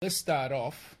Let's start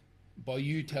off by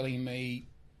you telling me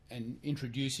and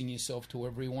introducing yourself to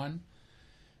everyone,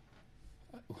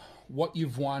 what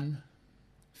you've won,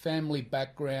 family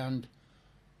background,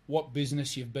 what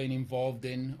business you've been involved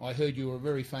in. I heard you were a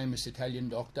very famous Italian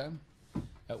doctor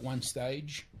at one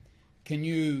stage. Can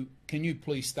you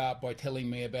please start by telling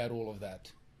me about all of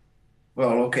that?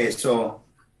 Well, okay, so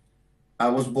I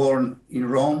was born in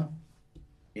Rome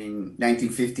in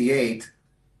 1958,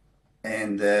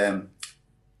 and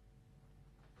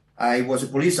I was a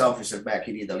police officer back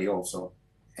in Italy also.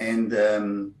 And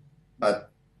but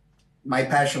my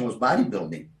passion was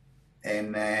bodybuilding,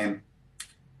 and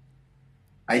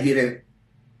I did a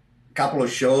couple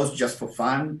of shows just for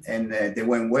fun, and they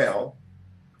went well.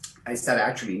 I started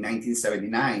actually in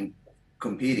 1979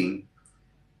 competing,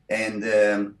 and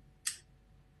the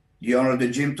owner of the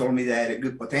gym told me that I had a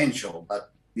good potential,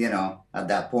 but at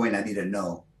that point I didn't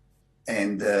know.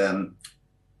 And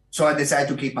so I decided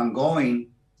to keep on going.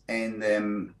 And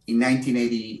in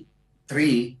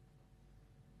 1983,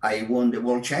 I won the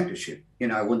World Championship.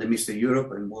 I won the Mr.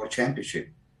 Europe and World Championship.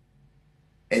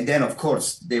 And then, of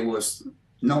course, there was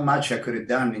not much I could have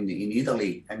done in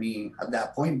Italy. I mean, at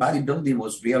that point, bodybuilding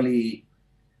was really,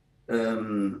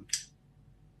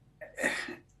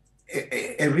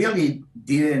 it really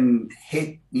didn't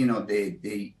hit,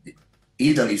 the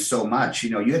Italy so much.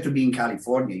 You had to be in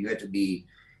California, you had to be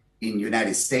in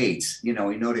United States, in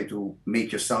order to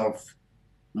make yourself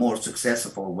more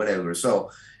successful or whatever.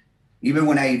 So even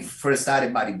when I first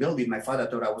started bodybuilding, my father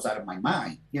thought I was out of my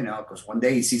mind, because one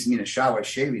day he sees me in the shower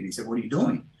shaving. He said, "What are you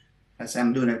doing?" I said,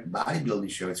 "I'm doing a bodybuilding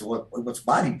show." He said, "What's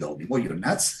bodybuilding?" "Well, you're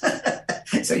nuts."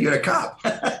 I said, "You're a cop."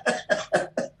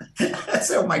 I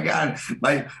said, "Oh my God,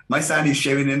 my son is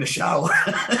shaving in the shower."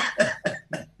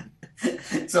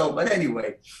 So, but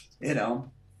anyway,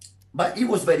 but he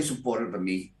was very supportive of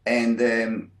me. And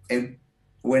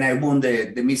when I won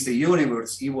the Mr.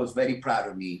 Universe, he was very proud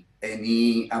of me. And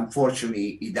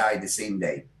unfortunately, he died the same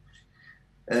day.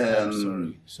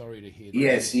 Sorry to hear that.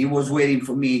 Yes, he was waiting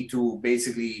for me to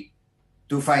basically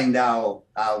to find out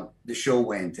how the show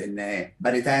went. And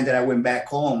by the time that I went back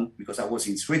home, because I was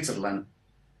in Switzerland,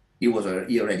 he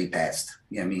already passed.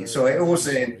 You know what I mean? So it was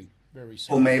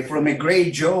from a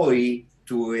great joy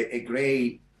to a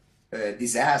great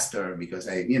disaster, because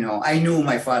I knew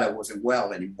my father wasn't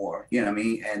well anymore. You know what I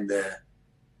mean? And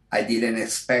I didn't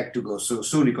expect to go so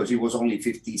soon, because he was only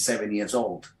 57 years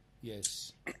old.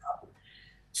 Yes.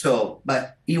 So,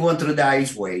 but he wanted to die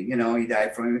his way. He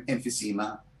died from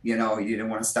emphysema. He didn't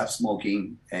want to stop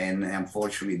smoking, and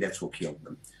unfortunately, that's what killed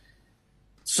him.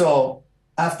 So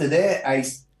after that,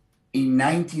 in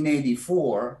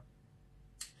 1984.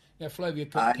 Now, Flavio,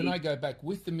 can I go back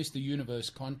with the Mr. Universe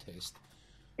contest?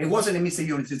 It wasn't a Mr.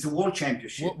 Universe; it's a World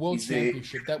Championship. World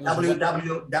Championship. That was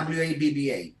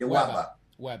WABBA, the WABA.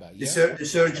 WABA, yeah. The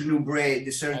Surgeon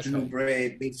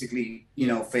Oubre, basically,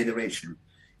 federation.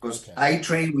 Because I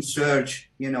trained with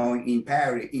Serge, in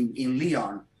Paris, in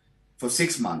Lyon, for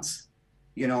 6 months.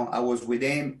 I was with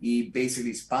him. He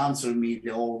basically sponsored me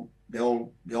the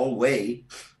whole way.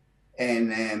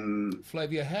 And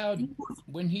Flavio,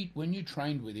 when you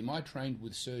trained with him, I trained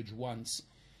with Serge once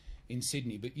in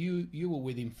Sydney, but you were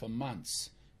with him for months.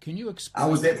 Can you explain? I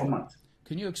was there for months.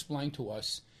 Can you explain to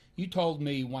us? You told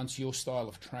me once your style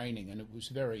of training, and it was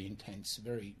very intense,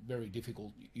 very, very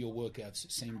difficult. Your workouts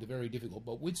seemed very difficult.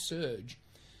 But with Serge,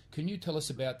 can you tell us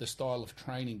about the style of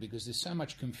training? Because there's so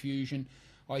much confusion.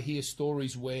 I hear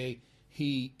stories where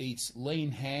he eats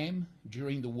lean ham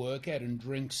during the workout and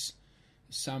drinks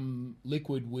some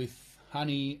liquid with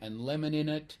honey and lemon in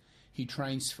it. He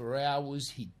trains for hours.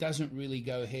 He doesn't really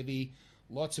go heavy.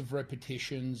 Lots of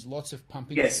repetitions, lots of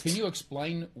pumping. Yes. Can you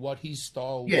explain what his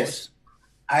style was? Yes.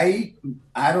 I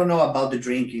don't know about the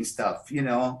drinking stuff, I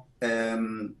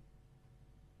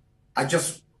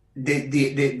just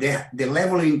the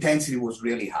level of intensity was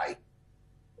really high.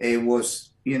 It was,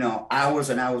 hours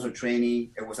and hours of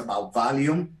training. It was about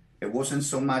volume. It wasn't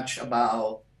so much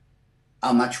about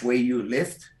how much weight you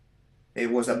lift. It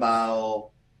was about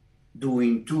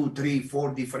doing 2, 3,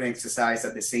 4 different exercises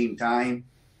at the same time.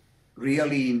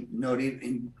 Really not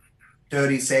even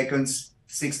 30 seconds,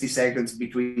 60 seconds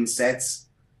between sets.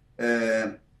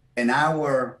 An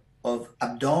hour of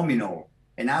abdominal,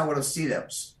 an hour of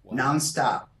sit-ups,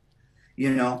 nonstop.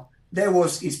 That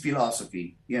was his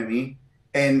philosophy. You know what I mean?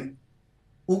 And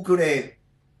who could have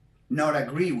not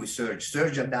agree with Serge?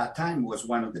 Serge at that time was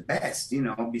one of the best.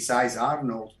 Besides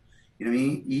Arnold. You know what I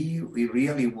mean? He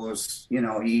really was.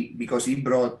 Because he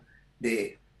brought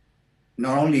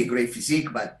not only a great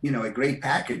physique, but a great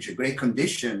package, a great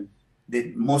condition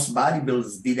that most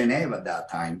bodybuilders didn't have at that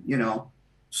time.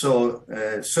 So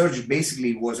Serge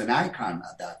basically was an icon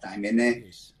at that time, and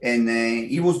Yes.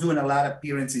 he was doing a lot of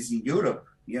appearances in Europe,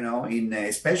 you know, in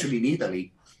especially in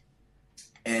Italy.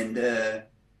 And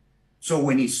so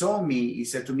when he saw me, he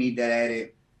said to me that I had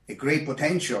a great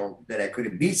potential, that I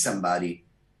could beat somebody.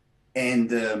 And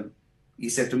he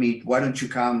said to me, "Why don't you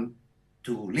come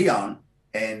to Lyon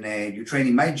and you train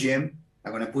in my gym?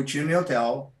 I'm going to put you in the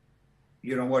hotel.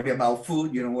 You don't worry about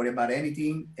food. You don't worry about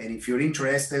anything. And if you're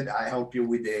interested, I help you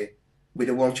with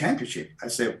the world championship." I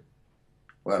said,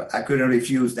 well, I couldn't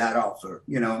refuse that offer,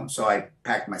 you know. So I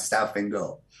packed my stuff and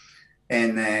go.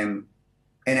 And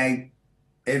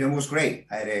it was great.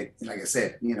 I had like I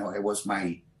said, you know, it was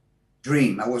my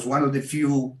dream. I was one of the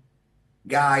few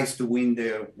guys to win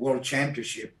the world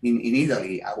championship in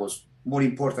Italy. I was more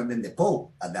important than the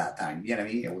Pope at that time. You know what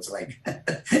I mean? It was like,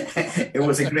 it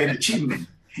was a great achievement.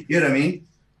 You know what I mean?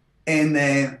 And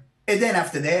then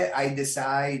after that, I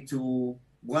decided to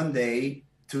one day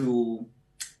to,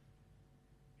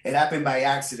 it happened by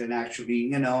accident, actually.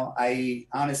 You know, I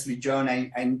honestly, John,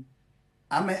 I'm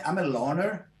a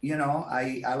loner. You know,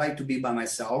 I like to be by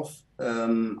myself.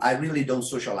 I really don't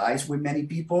socialize with many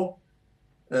people.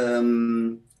 I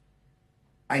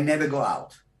never go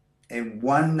out. And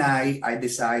one night I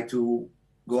decided to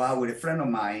go out with a friend of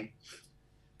mine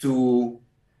to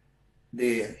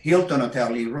the Hilton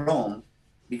Hotel in Rome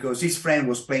because his friend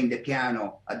was playing the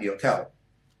piano at the hotel.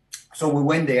 So we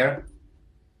went there,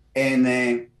 and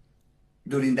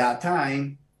during that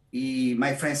time,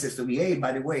 my friend says to me, "Hey,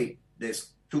 by the way,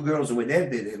 there's two girls over there,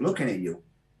 they're looking at you."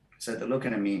 I said, "They're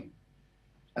looking at me."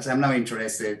 I said, "I'm not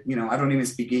interested. You know, I don't even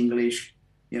speak English.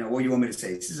 You know, what do you want me to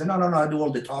say?" She said, No, I do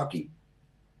all the talking."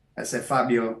 I said,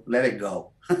 "Fabio, let it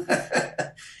go."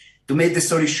 To make the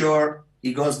story short,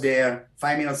 he goes there.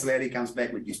 5 minutes later, he comes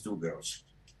back with these two girls.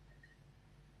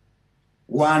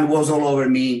 One was all over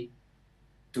me.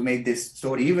 To make this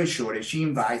story even shorter, she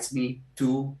invites me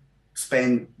to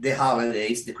spend the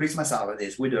holidays, the Christmas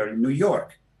holidays, with her in New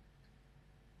York.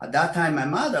 At that time, my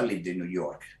mother lived in New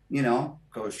York, you know,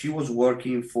 because she was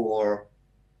working for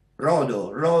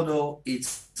Rodo. Rodo,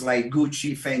 it's like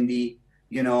Gucci, Fendi,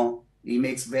 you know, he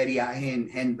makes very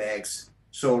high-end handbags.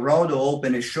 So Rodo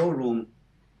opened a showroom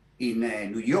in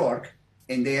New York,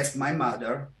 and they asked my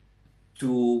mother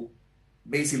to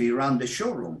basically run the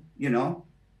showroom, you know.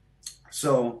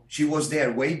 So she was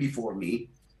there way before me.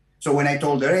 So when I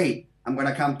told her, "Hey, I'm going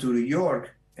to come to New York,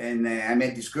 and I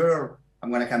met this girl, I'm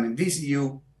going to come and visit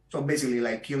you." So basically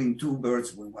like killing two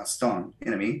birds with one stone,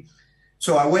 you know what I mean?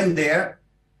 So I went there,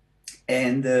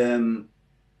 and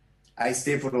I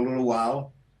stayed for a little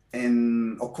while.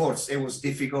 And of course, it was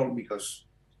difficult because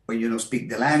when you don't speak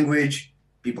the language,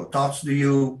 people talk to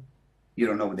you, you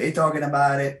don't know what they're talking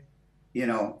about it. You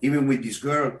know, even with this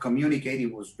girl,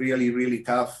 communicating was really, really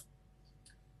tough.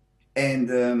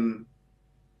 And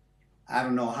I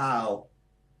don't know how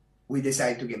we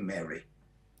decided to get married.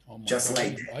 Oh my Just God,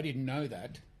 like that. I didn't know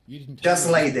that. You didn't tell Just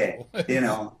me like that, that, you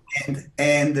know.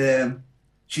 And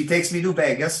she takes me to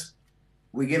Vegas.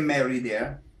 We get married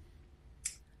there.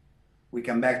 We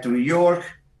come back to New York,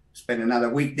 spend another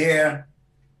week there.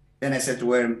 Then I said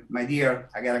to her, "My dear,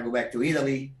 I got to go back to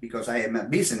Italy because I have my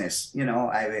business. You know,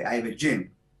 I have a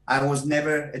gym." I was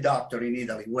never a doctor in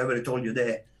Italy. Whoever told you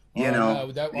that, you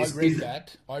know. No, I read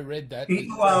that. I read that.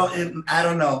 Well, I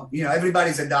don't know. You know,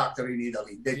 everybody's a doctor in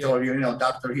Italy. They told you, you know,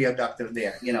 doctor here, doctor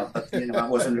there. You know, but you know, I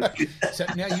wasn't. So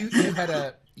now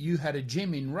you had a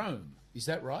gym in Rome. Is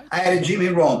that right? I had a gym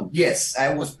in Rome. Yes,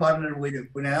 I was partnered with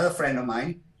another friend of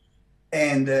mine,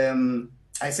 and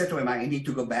I said to him, "I need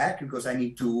to go back because I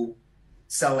need to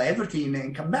sell everything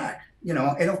and come back." You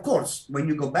know, and of course, when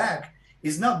you go back,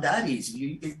 it's not that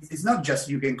easy. It's not just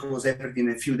you can close everything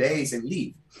in a few days and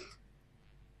leave.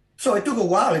 So it took a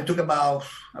while. It took about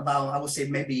I would say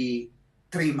maybe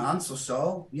 3 months or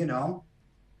so, you know.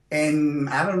 And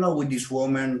I don't know what this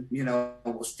woman, you know,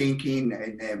 was thinking.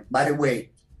 And by the way,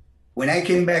 when I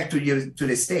came back to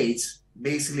the States,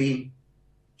 basically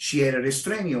she had a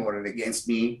restraining order against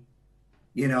me,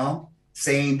 you know,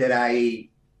 saying that I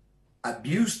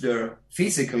abused her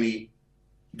physically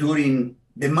during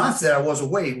the months that I was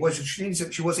away.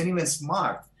 She wasn't even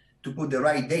smart to put the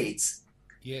right dates.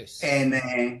 Yes.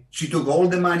 And she took all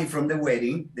the money from the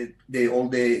wedding, all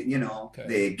the, you know,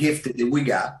 the gift that we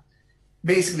got.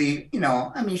 Basically, you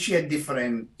know, I mean, she had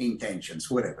different intentions,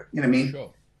 whatever, you know what I mean?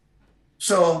 Sure.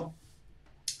 So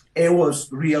it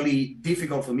was really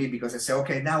difficult for me because I said,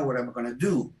 okay, now what am I going to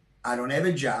do? I don't have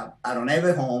a job. I don't have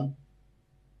a home.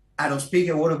 I don't speak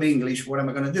a word of English. What am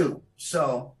I going to do?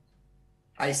 So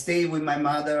I stayed with my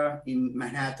mother in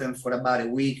Manhattan for about a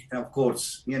week. And of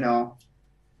course, you know,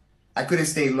 I couldn't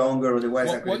stay longer, otherwise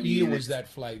I What could be year in was it. that,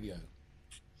 Flavio?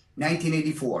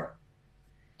 1984.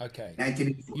 Okay.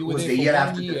 1984 You were was there the for year one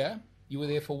after. year. You were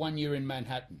there for 1 year in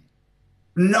Manhattan.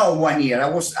 No, 1 year.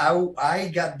 I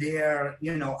got there,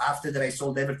 after that I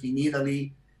sold everything in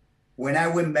Italy. When I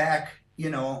went back,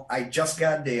 I just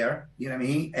got there, you know what I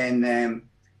mean? And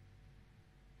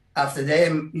after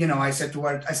them, I said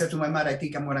to my mother, I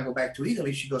think I'm going to go back to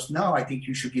Italy. She goes, no, I think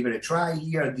you should give it a try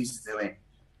here. This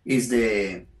is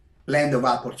the land of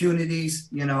opportunities,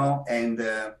 and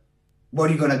what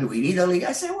are you going to do in Italy?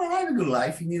 I said, well, I have a good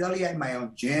life in Italy. I have my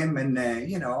own gym, and,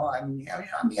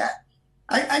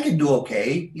 I can do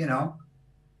okay,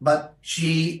 but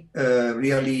she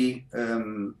really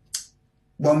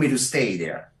want me to stay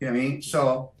there, you know what I mean?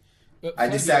 So I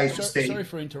Flavio, decided to stay. sorry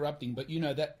for interrupting, but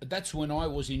that's when I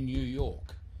was in New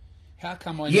York. How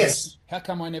come Yes.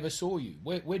 I never saw you?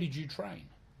 Where did you train?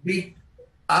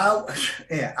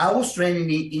 I was training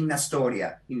in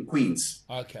Astoria, in Queens.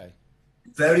 Okay.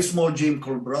 Very small gym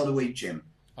called Broadway Gym.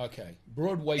 Okay.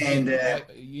 Broadway And,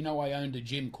 Gym. I owned a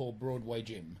gym called Broadway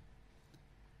Gym.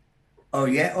 Oh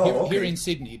yeah. Oh, Here, okay. here in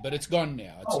Sydney, but it's gone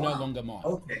now. It's no wow. longer mine.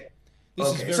 Okay. This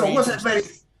is Okay. very So it interesting.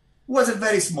 was a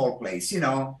very small place,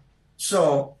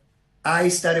 So I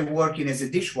started working as a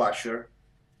dishwasher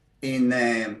in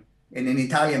an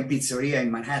Italian pizzeria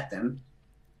in Manhattan.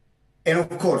 And of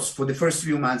course, for the first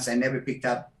few months, I never picked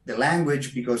up the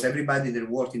language because everybody that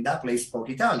worked in that place spoke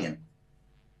Italian.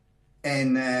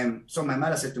 And so my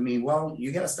mother said to me, well,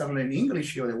 you got to start learning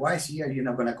English, otherwise here you're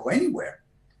not going to go anywhere.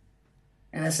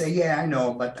 And I said, yeah, I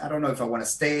know, but I don't know if I want to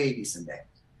stay, this and that.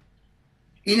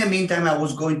 In the meantime, I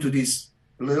was going to this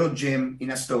little gym in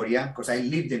Astoria because I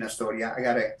lived in Astoria.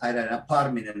 I had an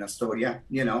apartment in Astoria,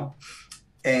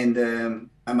 and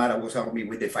my mother was helping me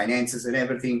with the finances and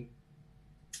everything.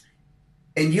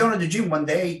 And the owner of the gym one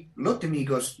day looked at me and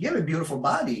goes, you have a beautiful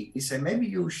body. He said, maybe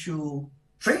you should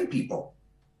train people.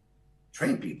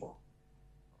 Train people.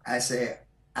 I said,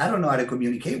 I don't know how to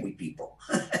communicate with people.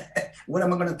 What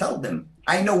am I going to tell them?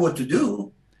 I know what to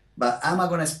do, but am I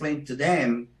going to explain to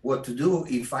them what to do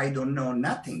if I don't know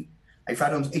nothing? If I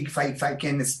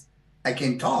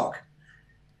can talk.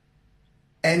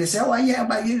 And they say, oh yeah,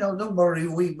 but don't worry,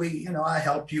 we I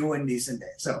help you and this and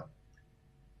that. So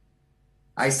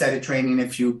I started training a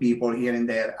few people here and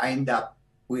there. I end up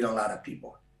with a lot of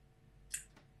people.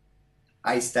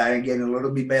 I started getting a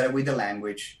little bit better with the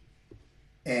language.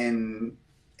 And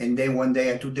then one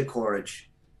day I took the courage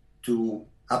to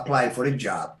apply for a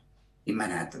job in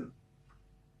Manhattan.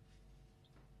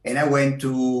 And I went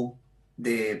to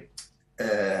the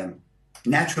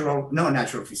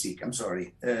natural physique, I'm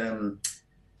sorry.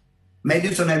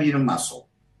 Madison Avenue Muscle.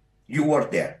 You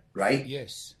work there, right?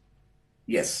 Yes.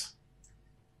 Yes.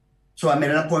 So I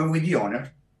made an appointment with the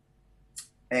owner,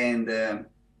 and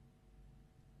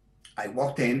I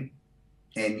walked in,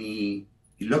 and he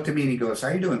looked at me and he goes, how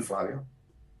are you doing, Flavio?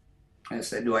 I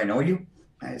said, do I know you?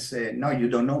 I said, no, you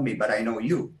don't know me, but I know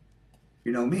you.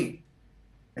 You know me.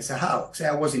 I said, how? I said,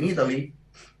 I was in Italy,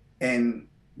 and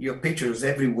your pictures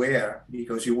everywhere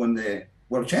because you won the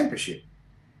world championship.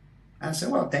 I said,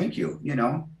 well, thank you,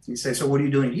 He said, so what are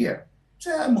you doing here? I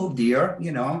said, I moved here,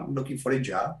 I'm looking for a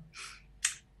job.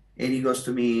 And he goes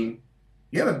to me,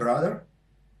 you have a brother?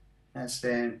 I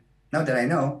said, not that I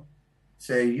know. He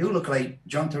said, you look like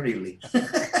John Terilli. I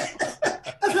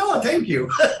said, oh, thank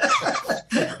you.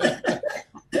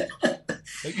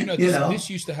 But this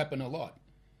used to happen a lot.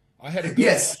 I had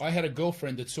a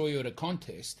girlfriend that saw you at a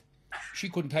contest. She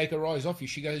couldn't take her eyes off you.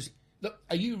 She goes, look,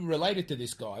 are you related to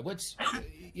this guy?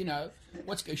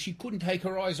 She couldn't take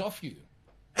her eyes off you.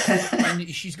 And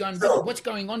she's going, what's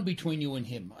going on between you and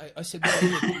him? I said,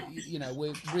 well,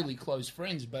 we're really close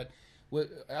friends, but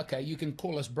okay, you can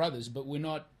call us brothers, but we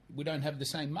don't have the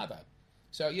same mother.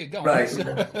 So yeah, go on. Right. So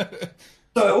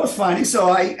it was funny. So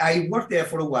I worked there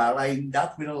for a while. I ended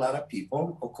up with a lot of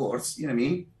people, of course, you know what I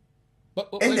mean? But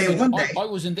and then one day, I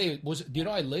wasn't there. Did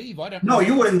I leave? I don't know. No,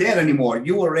 you weren't there anymore.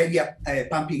 You were already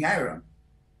pumping iron.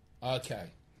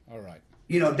 Okay. All right.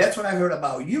 That's what I heard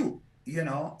about you,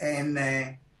 and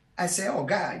I said, oh,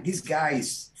 God, this guy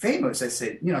is famous. I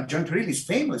said, John Terilli is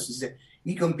famous.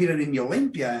 He competed in the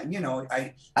Olympia.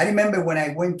 I remember when I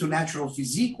went to Natural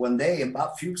Physique one day and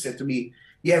Bob Fuchs said to me,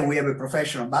 yeah, we have a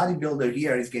professional bodybuilder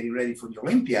here. He's getting ready for the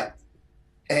Olympia.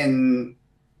 And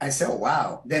I said, oh,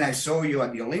 wow. Then I saw you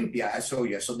at the Olympia. I saw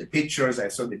the pictures. I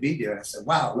saw the video. And I said,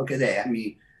 wow, look at that. I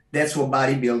mean, that's what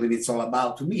bodybuilding is all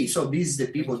about to me. So these are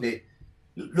the people that,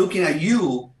 looking at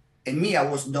you and me, I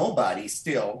was nobody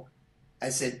still. I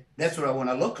said, that's what I want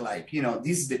to look like. These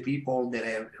are the people that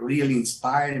have really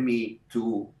inspired me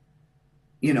to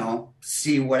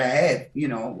see what I had,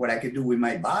 what I could do with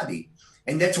my body.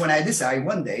 And that's when I decided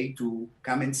one day to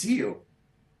come and see you.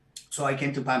 So I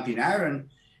came to Pumping Iron,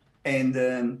 and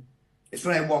as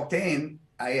when I walked in,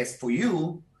 I asked for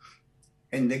you,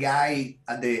 and the guy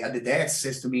at the desk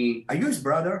says to me, "Are you his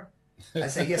brother?" I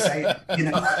said, "Yes, I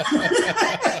am."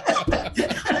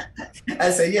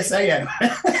 I said, "Yes, I am."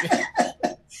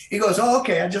 He goes, "Oh,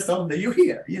 okay. I just told him that you're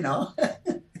here,"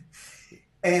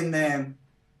 And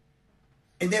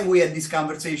then we had this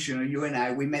conversation, you and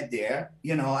I. We met there.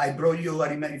 I brought you.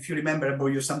 If you remember, I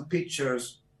brought you some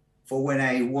pictures for when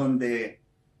I won the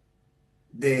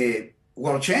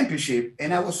World Championship,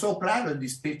 and I was so proud of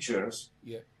these pictures.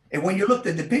 Yeah. And when you looked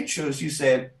at the pictures, you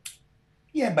said,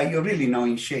 "Yeah, but you're really not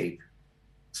in shape."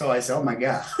 So I said, "Oh my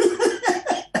God."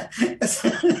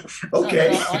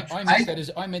 Okay. No,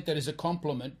 I meant that as a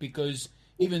compliment, because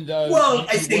even though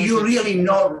I say you're really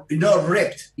not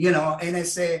ripped, and I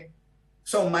say,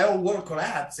 so my whole world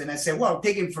collapsed, and I said, well,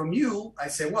 taking from you, I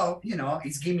said, well,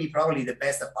 it's giving me probably the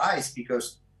best advice,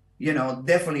 because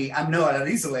definitely I'm not at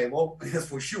his level, that's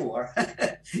for sure.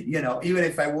 Even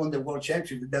if I won the world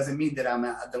championship, it doesn't mean that I'm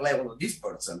at the level of this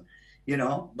person,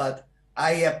 but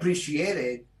I appreciate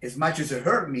it as much as it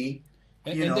hurt me.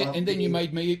 And then you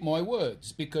made me eat my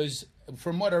words, because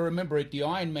from what I remember at the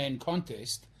Ironman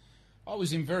contest, I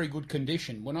was in very good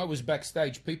condition. When I was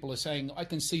backstage, people are saying, I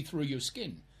can see through your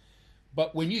skin.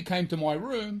 But when you came to my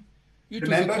room, you took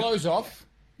your clothes off,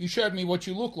 you showed me what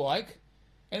you look like,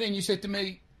 and then you said to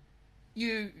me,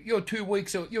 you're 2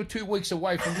 weeks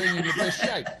away from being in your best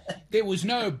shape. There was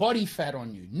no body fat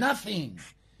on you, nothing.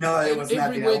 No, it was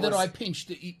nothing. Everywhere that I pinched,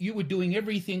 you were doing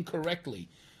everything correctly.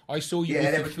 I saw you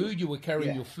with your food. You were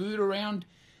carrying your food around.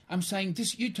 I'm saying,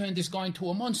 you turned this guy into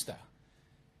a monster.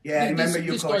 Yeah, I remember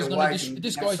you called your wife.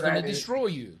 This guy's going to destroy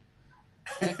you.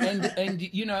 And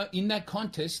in that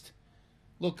contest,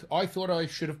 look, I thought I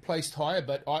should have placed higher,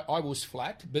 but I was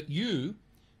flat. But you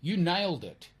nailed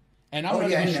it. And I'm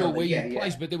not even sure where you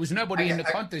placed, but there was nobody in the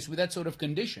contest with that sort of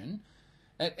condition.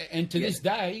 And to this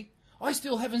day, I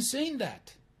still haven't seen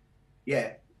that.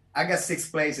 Yeah, I got 6th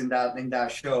place in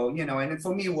that show, and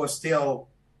for me it was still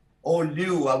all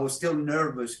new. I was still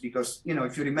nervous because,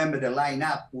 if you remember, the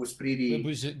lineup was pretty,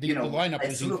 the lineup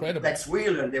was incredible. Lex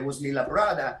Wheeler, there was Lila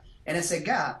Brada, and I said,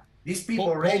 God, these people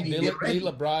already.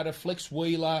 Lila Brada, Flex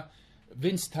Wheeler,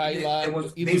 Vince Taylor. It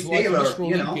was Vince like Taylor, Mr.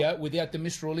 Olympia without the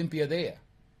Mr. Olympia there.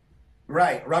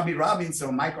 Right, Robbie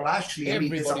Robinson, Michael Ashley.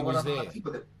 Everybody was there.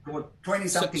 There were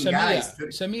 20-something guys.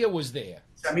 Samir was there.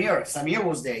 Samir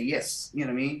was there, yes. You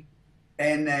know what I mean?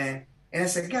 And I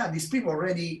said, God, these people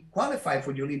already qualified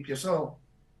for the Olympia, so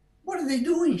what are they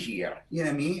doing here? You know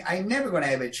what I mean? I'm never going to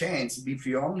have a chance if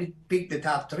you only pick the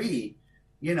top 3.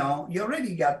 You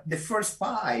already got the first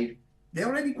 5. They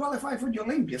already qualified for the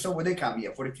Olympia, so would they come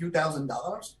here for a few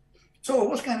 $1,000s? So it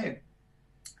was kind of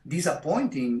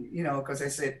disappointing, because I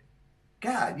said,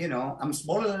 God, I'm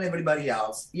smaller than everybody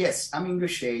else. Yes, I'm in good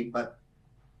shape, but,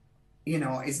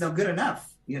 it's not good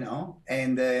enough,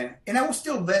 and I was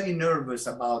still very nervous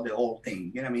about the whole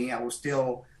thing. You know what I mean? I was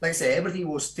still, like I said, everything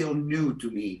was still new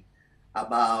to me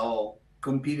about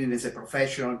competing as a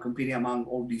professional, competing among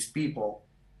all these people.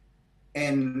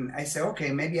 And I said, okay,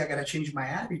 maybe I got to change my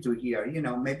attitude here.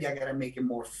 Maybe I got to make it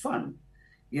more fun.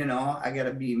 I got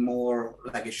to be more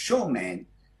like a showman,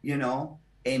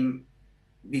 and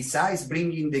besides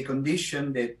bringing the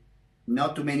condition that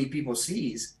not too many people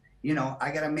sees,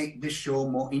 I got to make this show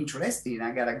more interesting.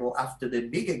 I got to go after the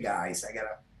bigger guys. I got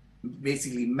to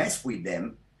basically mess with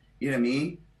them, you know what I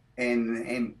mean?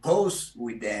 And pose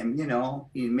with them,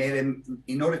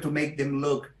 in order to make them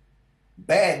look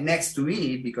bad next to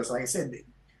me, because like I said,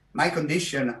 my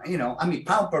condition,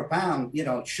 pound per pound,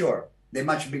 sure, they're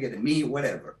much bigger than me,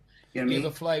 whatever. You know what I mean?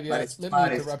 But Flavio, let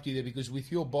me interrupt you there, because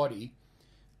with your body,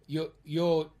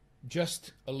 you're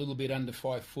just a little bit under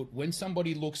 5 foot. When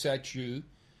somebody looks at you,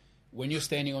 when you're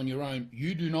standing on your own,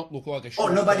 you do not look like a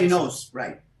short nobody person. knows,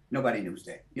 right? Nobody knows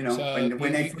that. So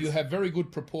you have very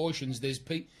good proportions. There's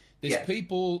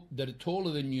people that are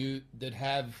taller than you that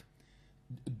have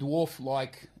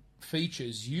dwarf-like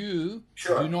features. You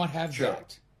do not have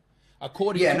that.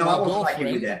 According to my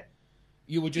girlfriend,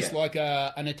 you were just like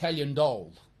an Italian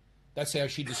doll. That's how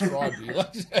she described you.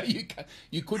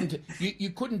 You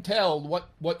couldn't tell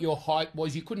what your height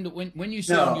was. You couldn't when you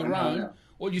see on your own. No.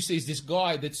 All you see is this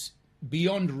guy that's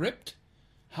beyond ripped,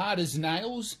 hard as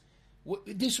nails.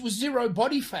 This was zero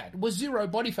body fat.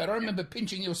 I remember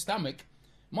pinching your stomach.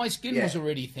 My skin was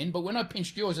already thin, but when I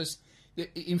pinched yours,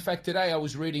 in fact, today I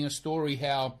was reading a story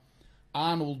how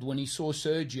Arnold, when he saw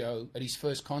Sergio at his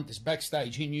first contest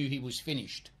backstage, he knew he was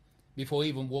finished before he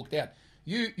even walked out.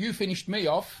 You finished me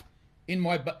off in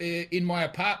my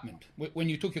apartment when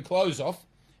you took your clothes off,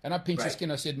 and I pinched your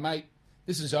skin. I said, mate,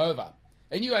 this is over.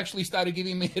 And you actually started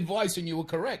giving me advice, and you were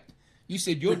correct. You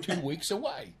said you're 2 weeks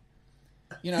away.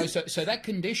 You know, so that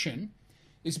condition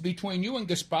is between you and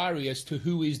Gaspari as to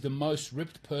who is the most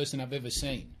ripped person I've ever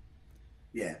seen.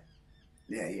 Yeah.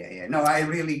 No, I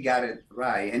really got it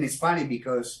right. And it's funny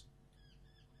because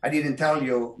I didn't tell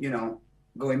you, you know,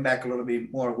 going back a little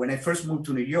bit more, when I first moved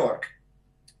to New York,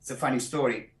 it's a funny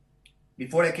story.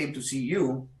 Before I came to see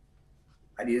you,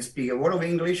 I didn't speak a word of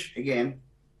English again.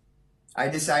 I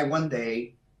decided one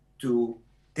day to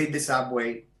take the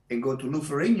subway and go to Lou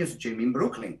Ferrigno's gym in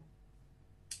Brooklyn.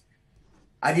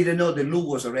 I didn't know that Lou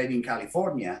was already in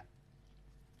California.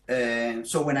 And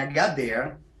so when I got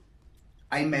there,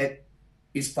 I met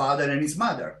his father and his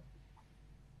mother.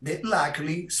 They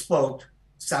luckily spoke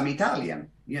some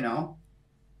Italian, you know.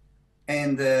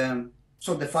 And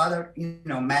so the father, you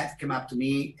know, Matt came up to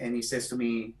me and he says to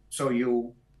me, so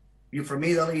you from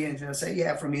Italy? And I say,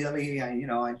 yeah, from Italy.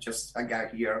 I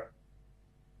got here.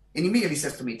 And immediately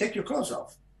says to me, take your clothes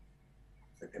off.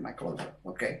 I said, take my clothes off.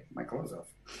 Okay, my clothes off.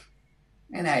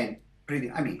 And I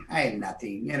had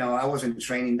nothing, you know, I wasn't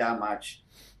training that much.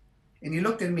 And he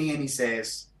looked at me and he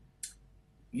says,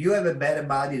 you have a better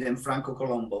body than Franco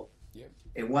Colombo. Yep.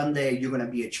 And one day you're going to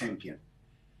be a champion.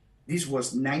 This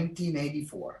was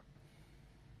 1984.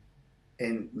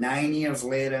 And 9 years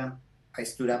later, I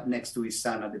stood up next to his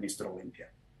son at the Mr. Olympia,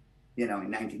 you know, in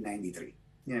 1993.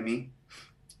 You know what I mean?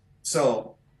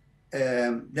 So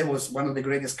that was one of the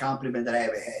greatest compliments that I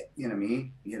ever had, you know what I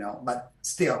mean? You know, but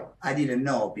still, I didn't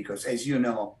know because, as you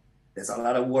know, there's a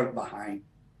lot of work behind,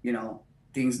 you know,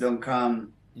 things don't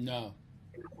come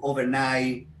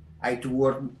overnight. I had to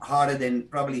work harder than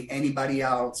probably anybody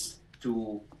else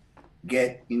to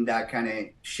get in that kind of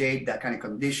shape, that kind of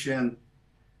condition,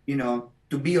 you know,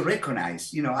 to be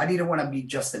recognized. You know, I didn't want to be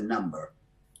just a number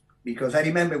because I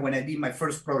remember when I did my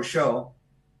first pro show,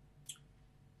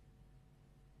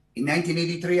 in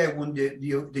 1983, I won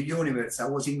the Universe. I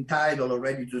was entitled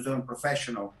already to turn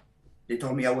professional. They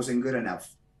told me I wasn't good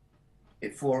enough.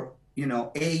 And for, you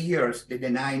know, 8 years, they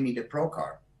denied me the pro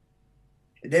card.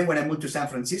 And then when I moved to San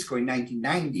Francisco in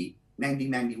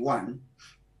 1991,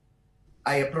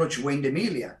 I approached Wayne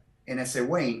D'Emilia and I said,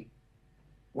 Wayne,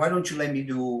 why don't you let me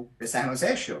do the San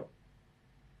Jose show?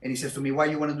 And he says to me, why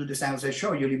you want to do the San Jose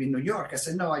show? You live in New York. I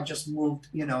said, no, I just moved,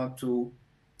 you know, to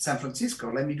San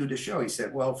Francisco. Let me do the show. He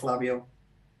said, well, Flavio,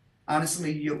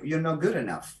 honestly, you're not good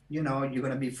enough. You know, you're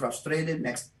going to be frustrated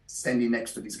standing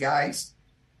next to these guys.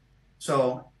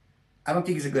 So I don't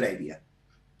think it's a good idea.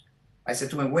 I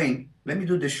said to him, Wayne, let me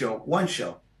do the show, one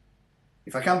show.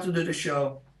 If I come to do the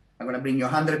show, I'm going to bring you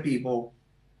 100 people.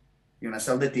 You're going to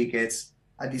sell the tickets.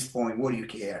 At this point, what do you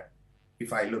care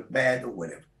if I look bad or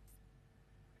whatever?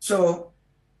 So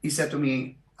he said to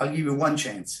me, I'll give you one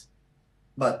chance.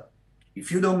 But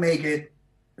if you don't make it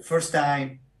the first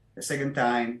time, the second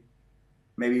time,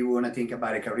 maybe we want to think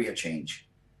about a career change.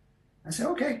 I said,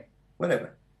 okay,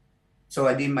 whatever. So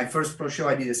I did my first pro show.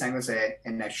 I did the San Jose,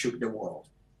 and I shook the world.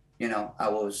 You know, I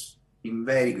was in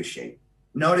very good shape.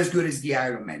 Not as good as the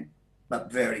Ironman,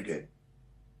 but very good.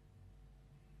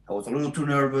 I was a little too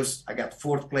nervous. I got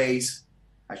fourth place.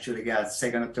 I should have got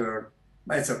second or third,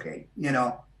 but it's okay. You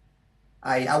know,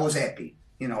 I was happy.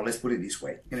 You know, let's put it this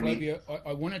way. You know Flavio, what I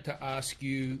mean? I wanted to ask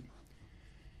you,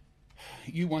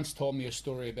 you once told me a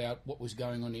story about what was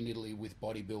going on in Italy with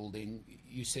bodybuilding.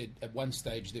 You said at one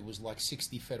stage there was like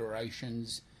 60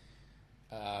 federations,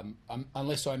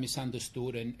 unless I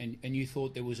misunderstood, and you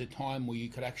thought there was a time where you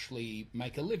could actually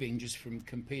make a living just from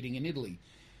competing in Italy.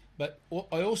 But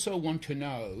I also want to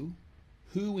know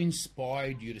who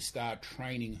inspired you to start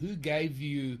training? Who gave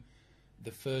you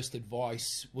the first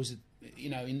advice? Was it, you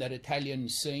know, in that Italian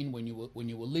scene when you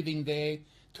were living there?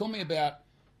 Tell me about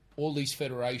all these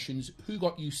federations. Who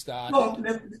got you started? Well,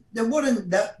 there wasn't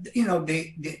that, you know,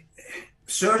 the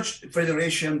Surge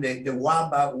Federation, the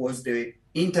WABA was the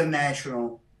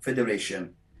international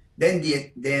federation.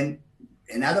 Then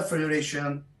another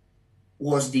federation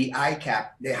was the ICAP.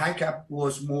 The ICAP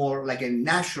was more like a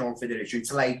national federation.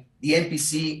 It's like the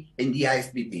NPC and the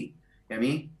IFBB. You know what I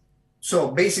mean? So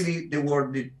basically, there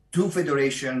were the two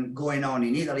federations going on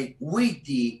in Italy with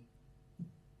the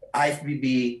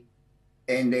IFBB,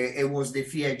 and it was the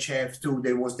FIHF too.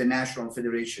 There was the national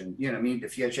federation. You know what I mean? The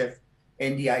FIHF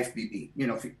and the IFBB. You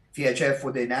know, FIHF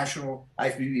for the national,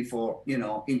 IFBB for, you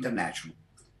know, international.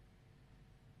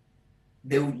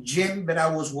 The gym that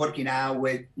I was working out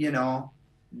with, you know,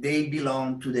 they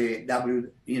belong to the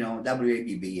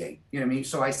WABBA. You know what I mean?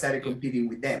 So I started competing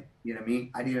with them. You know what I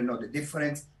mean? I didn't know the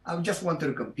difference. I just wanted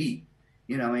to compete.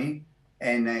 you know what I mean?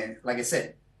 And like I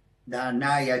said, that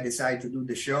night I decided to do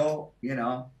the show, you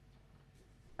know.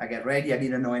 I got ready. I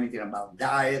didn't know anything about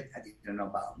diet. I didn't know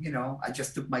about, you know, I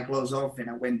just took my clothes off and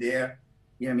I went there.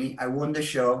 You know what I mean? I won the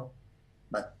show,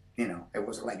 but, you know, it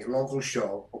was like a local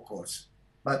show, of course.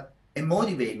 But it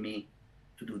motivated me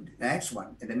to do the next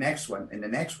one and the next one and the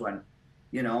next one,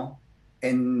 you know.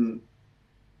 And,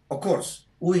 of course,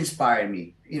 who inspired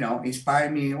me? You know,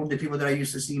 inspired me all the people that I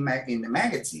used to see in the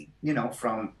magazine, you know,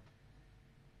 from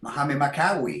Mohammed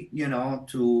Makawi, you know,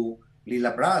 to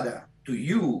Lila Brada, to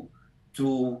you,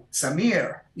 to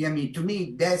Samir. I mean, to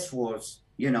me, that's was,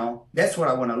 you know, that's what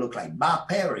I want to look like. Bob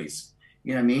Paris,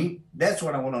 you know what I mean? That's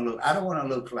what I want to look. I don't want to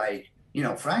look like, you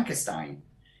know, Frankenstein.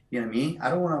 You know what I mean? I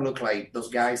don't want to look like those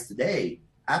guys today.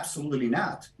 Absolutely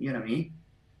not. You know what I mean?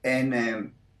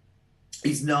 And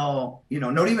it's no, you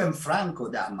know, not even Franco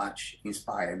that much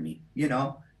inspired me. You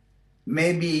know,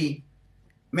 maybe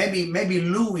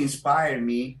Lou inspired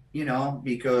me. You know,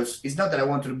 because it's not that I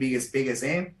want to be as big as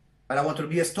him, but I want to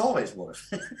be as tall as was.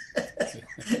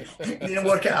 It didn't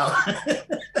work out.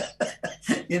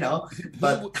 You know,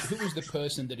 but who was the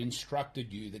person that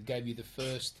instructed you, that gave you the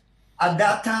first? At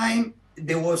that time,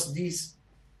 there was this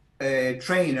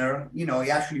trainer, you know,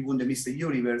 he actually won the Mr.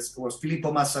 Universe, it was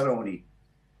Filippo Massaroni.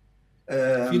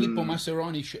 Filippo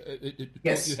Massaroni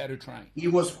yes, taught you how to train. He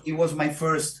was my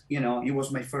first, you know, he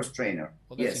was my first trainer.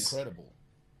 Well, that's yes. Incredible.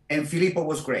 And Filippo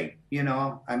was great, you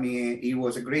know, I mean, he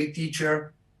was a great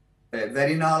teacher,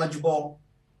 very knowledgeable.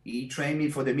 He trained me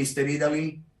for the Mr.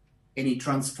 Italy, and he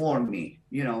transformed me,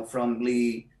 you know, from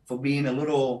being a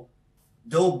little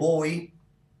dough boy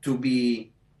to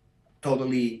be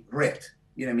totally ripped,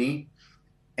 you know what I mean?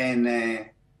 And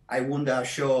I won that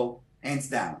show hands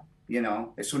down, you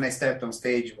know. As soon as I stepped on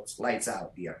stage, it was lights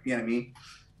out here, you know what I mean?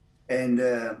 And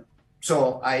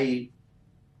so I,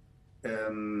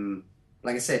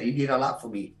 like I said, he did a lot for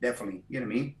me, definitely, you know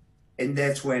what I mean? And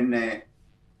that's when,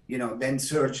 you know, then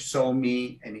Serge saw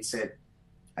me and he said,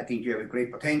 I think you have a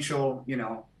great potential, you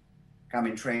know, come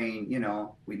and train, you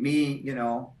know, with me, you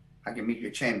know, I can make you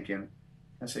a champion.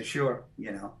 I said, sure,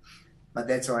 you know, but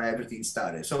that's how everything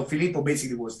started. So Filippo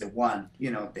basically was the one, you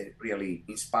know, that really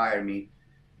inspired me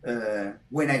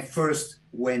when I first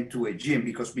went to a gym,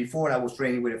 because before I was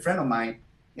training with a friend of mine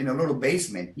in a little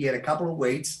basement. He had a couple of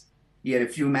weights, he had a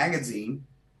few magazines.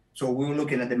 So we were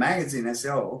looking at the magazine and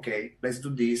said, oh, okay, let's do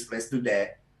this, let's do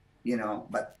that, you know,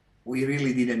 but we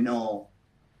really didn't know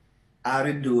how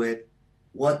to do it,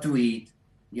 what to eat.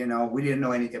 You know, we didn't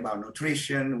know anything about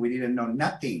nutrition. We didn't know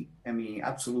nothing. I mean,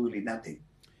 absolutely nothing,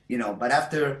 you know, but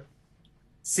after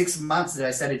 6 months that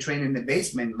I started training in the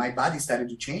basement, my body started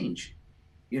to change,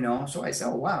 you know? So I said,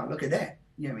 oh, wow, look at that.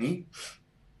 You know what I mean?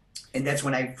 And that's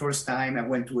when I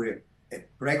went to a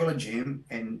regular gym,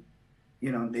 and,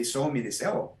 you know, they saw me, they said,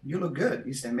 oh, you look good.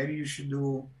 He said, maybe you should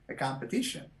do a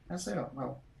competition. I said, oh,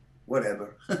 well,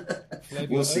 whatever. Flavio,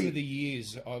 we'll see. over the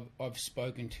years, I've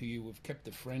spoken to you, we've kept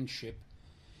the friendship,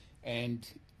 and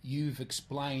you've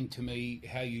explained to me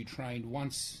how you trained.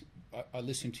 Once I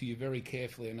listened to you very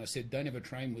carefully, and I said, don't ever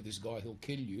train with this guy, he'll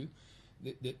kill you.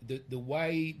 The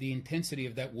way, the intensity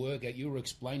of that workout, you were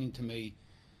explaining to me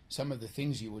some of the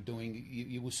things you were doing.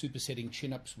 You were supersetting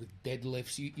chin-ups with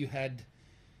deadlifts. You had,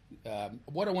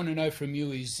 what I want to know from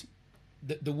you is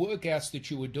the workouts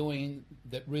that you were doing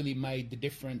that really made the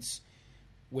difference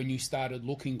when you started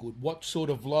looking good. What sort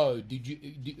of load?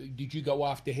 Did you go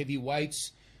after heavy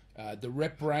weights? The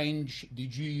rep range?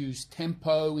 Did you use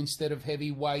tempo instead of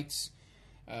heavy weights?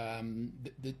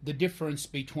 The difference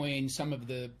between some of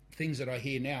the things that I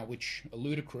hear now, which are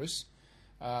ludicrous.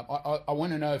 I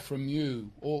want to know from you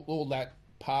all that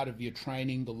part of your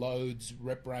training, the loads,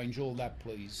 rep range, all that,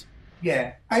 please.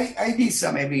 Yeah, I did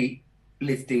some heavy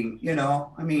lifting, you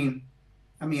know. I mean,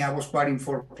 I was squatting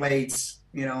 4 plates,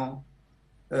 you know.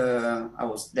 I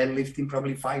was deadlifting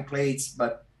probably 5 plates,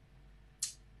 but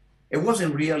it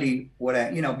wasn't really what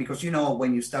I, you know, because, you know,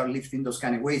 when you start lifting those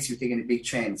kind of weights, you're taking a big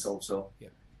chance also. Yeah.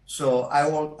 So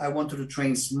I wanted to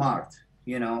train smart,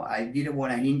 you know. I didn't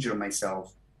want to injure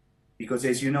myself, because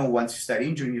as you know, once you start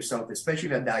injuring yourself,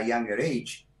 especially at that younger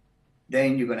age,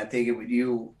 then you're going to take it with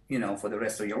you, you know, for the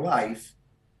rest of your life.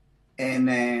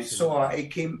 And so I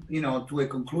came, you know, to a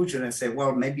conclusion and said,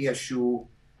 well, maybe I should,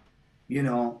 you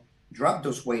know, drop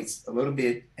those weights a little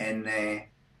bit and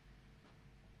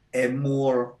add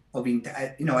more of, you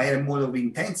know, add more of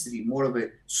intensity, more of a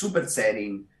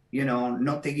supersetting, you know,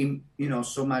 not taking, you know,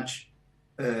 so much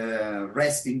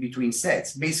rest in between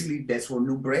sets. Basically, that's what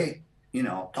New Break, you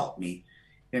know, taught me. You know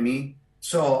what I mean?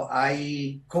 So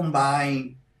I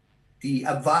combined the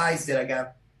advice that I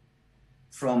got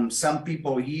from some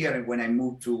people here when I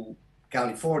moved to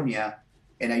California,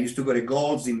 and I used to go to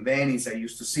Gold's in Venice. I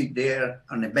used to sit there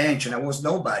on the bench, and I was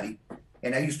nobody.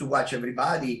 And I used to watch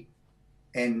everybody.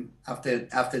 And after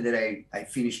that, I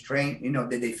finished training, you know,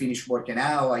 that they finished working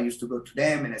out, I used to go to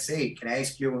them and I say, can I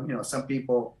ask you, you know, some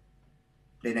people,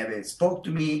 they never spoke to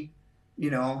me, you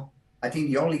know. I think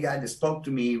the only guy that spoke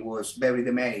to me was Barry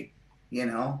the Medic, you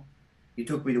know. He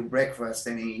took me to breakfast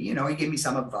and he, you know, he gave me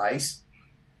some advice.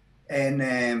 And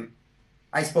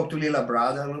I spoke to Lila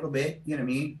Brother a little bit, you know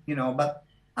what I mean? You know, but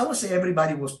I would say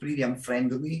everybody was pretty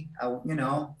unfriendly, you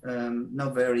know,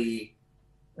 not very,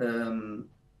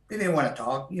 they didn't want to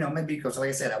talk, you know, maybe because, like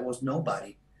I said, I was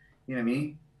nobody, you know what I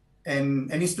mean?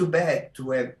 And it's too bad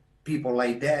to have people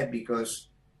like that, because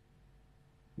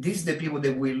these are the people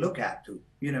that we look at to,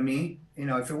 you know what I mean? You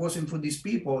know, if it wasn't for these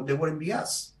people, there wouldn't be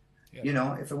us. Yeah. You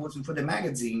know, if it wasn't for the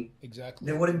magazine, exactly,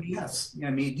 there wouldn't be us. You know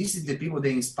what I mean? These are the people that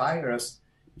inspire us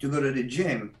to go to the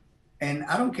gym. And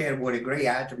I don't care what a great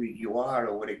athlete you are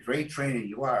or what a great trainer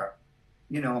you are,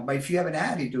 you know, but if you have an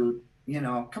attitude, you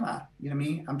know, come on, you know what I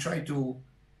mean?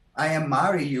 I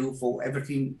admire you for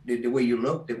everything, the way you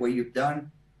look, the way you've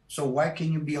done. So why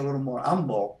can you be a little more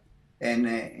humble and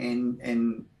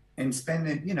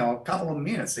spend, you know, a couple of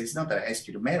minutes? It's not that I ask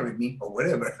you to marry me or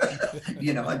whatever,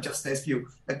 you know, I just ask you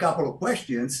a couple of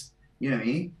questions, you know what I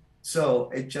mean? So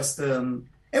it just,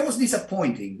 it was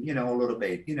disappointing, you know, a little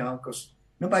bit, you know, because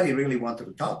nobody really wanted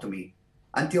to talk to me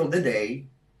until the day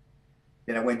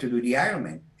that I went to do the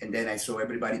Ironman. And then I saw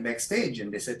everybody backstage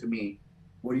and they said to me,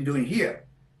 what are you doing here?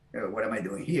 What am I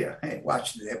doing here? Hey,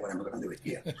 watch today what I'm going to do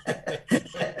here.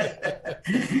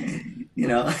 You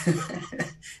know,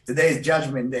 today is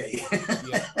Judgment Day.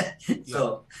 Yeah.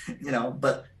 So, you know,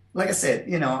 but like I said,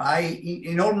 you know,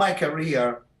 in all my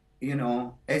career, you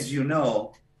know, as you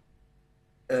know,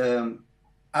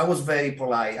 I was very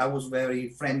polite. I was very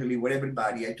friendly with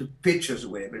everybody. I took pictures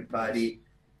with everybody.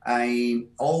 I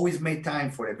always made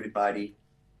time for everybody.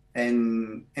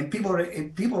 And people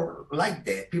like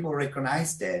that. People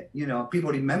recognize that. You know,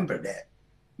 people remember that.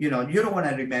 You know, you don't want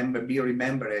to be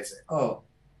remembered as, oh,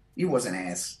 he was an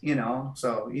ass. You know,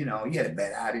 so you know, he had a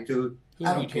bad attitude.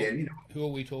 I don't care. You know, who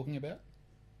are we talking about?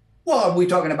 Well, we're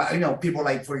talking about, you know, people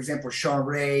like, for example, Sean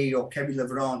Ray or Kevin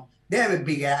LeBron. They have a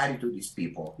big attitude. These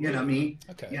people. You know what I mean?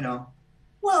 Okay. You know,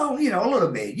 well, you know, a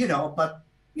little bit. You know, but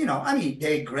you know, I mean,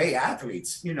 they're great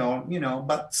athletes. You know,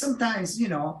 but sometimes, you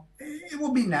know, it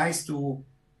would be nice to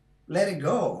let it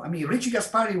go. I mean, Richie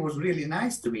Gaspari was really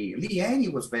nice to me. Lee Haney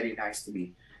was very nice to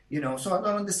me. You know, so I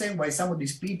don't understand why some of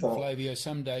these people... Flavio,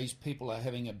 some days people are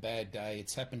having a bad day.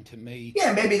 It's happened to me.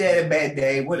 Yeah, maybe they had a bad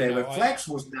day, whatever. You know, Flex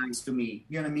was nice to me.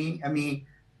 You know what I mean? I mean,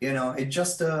 you know, it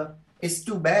just... it's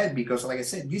too bad because, like I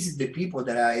said, this is the people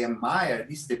that I admire.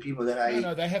 These are the people that I...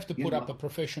 No, they have to put up a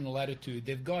professional attitude.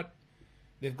 They've got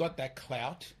that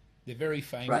clout. They're very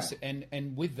famous. Right.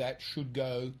 And with that should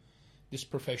go this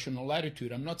professional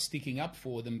attitude. I'm not sticking up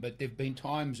for them, but there have been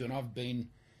times when I've been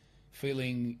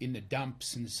feeling in the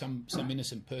dumps and some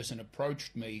innocent person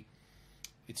approached me.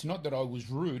 It's not that I was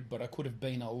rude, but I could have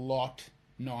been a lot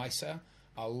nicer,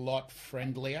 a lot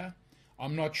friendlier.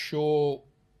 I'm not sure...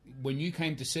 When you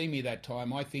came to see me that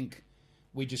time, I think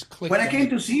we just clicked. When I came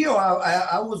to see you,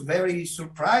 I was very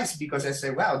surprised because I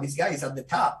said, wow, this guy is at the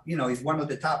top. You know, he's one of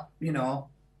the top, you know,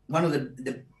 one of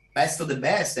the best of the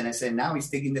best. And I said, now he's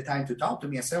taking the time to talk to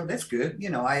me. I said, oh, that's good. You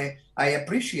know, I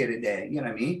appreciated that. You know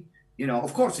what I mean? You know,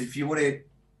 of course, if you would have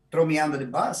thrown me under the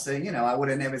bus, you know, I would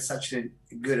have never such a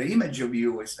good image of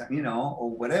you, you know, or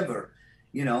whatever,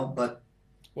 you know, but.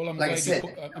 Well,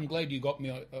 I'm glad you got me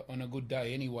on a good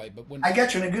day anyway. But when I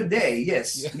got you on a good day,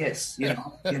 yes, yes, you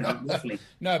know, definitely.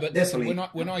 No, but definitely. Listen,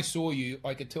 when I saw you,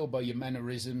 I could tell by your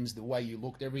mannerisms, the way you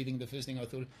looked, everything. The first thing I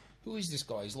thought, who is this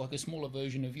guy? He's like a smaller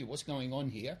version of you. What's going on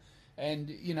here? And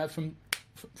you know, from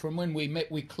when we met,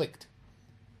 we clicked.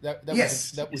 That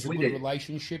was a good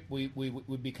relationship. We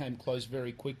became close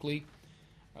very quickly.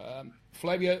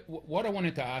 Flavio, what I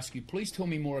wanted to ask you, please tell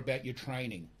me more about your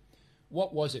training.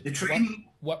 What was it? The training?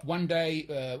 What 1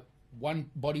 day, one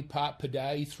body part per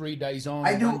day, 3 days on?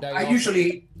 I do. 1 day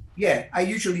I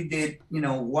usually did, you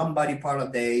know, one body part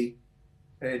a day,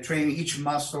 training each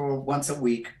muscle once a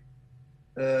week.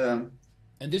 And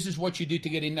this is what you did to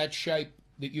get in that shape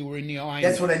that you were in the Ironman.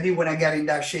 That's what I did when I got in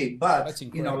that shape. But,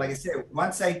 you know, like I said,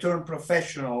 once I turned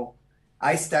professional,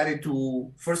 I started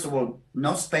to, first of all,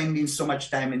 not spending so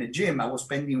much time in the gym. I was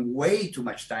spending way too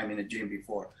much time in the gym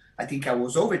before. I think I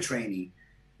was overtraining,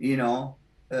 you know.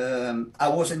 I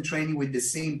wasn't training with the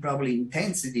same probably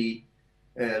intensity,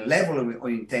 level of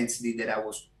intensity that I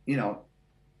was, you know,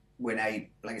 when I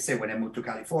moved to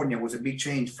California. It was a big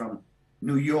change from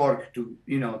New York to,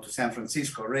 you know, to San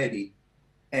Francisco already.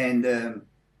 And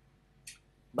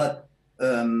but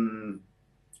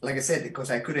like I said,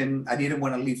 because I didn't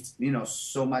want to lift,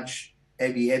 so much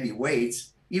heavy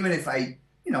weights. Even if like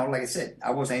I said,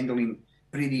 I was handling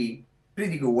pretty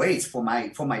good weights for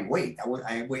my weight.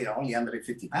 I weighed only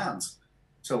 150 pounds.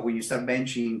 So when you start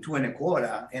benching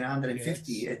 2.25 and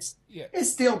 150, it's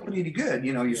still pretty good.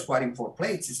 You're squatting 4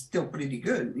 plates. It's still pretty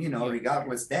good,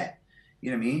 regardless that, you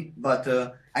know what I mean? But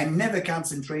I never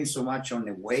concentrate so much on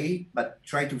the weight, but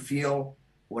try to feel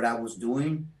what I was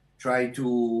doing, try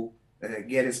to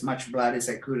get as much blood as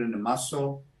I could in the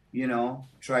muscle,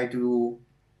 try to,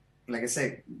 like I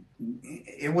said,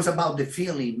 it was about the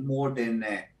feeling more than,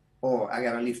 I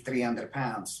got to lift 300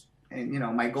 pounds. And,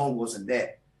 my goal wasn't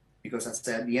that. Because I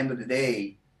said, at the end of the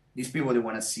day, these people, they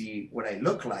want to see what I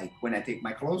look like when I take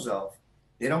my clothes off.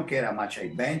 They don't care how much I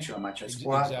bench or how much I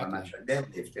squat or how much I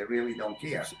deadlift. They really don't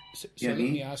care. So let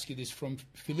me ask you this. From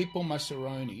Filippo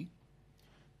Mascheroni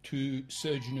to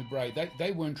Sergio Nubret,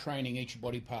 they weren't training each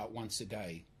body part once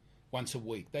a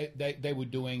week. They were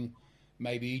doing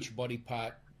maybe each body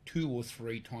part 2 or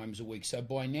 3 times a week. So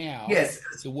by now, yes,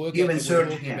 the workout that we're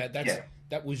talking about,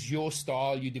 that was your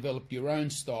style. You developed your own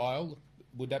style.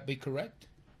 Would that be correct?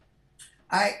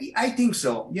 I think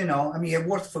so. It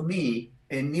worked for me.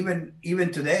 And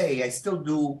even today, I still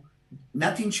do.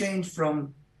 Nothing changed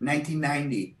from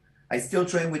 1990. I still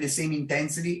train with the same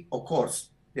intensity. Of course,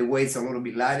 the weight's a little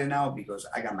bit lighter now because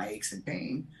I got my aches and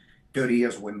pain. 30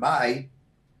 years went by,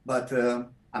 but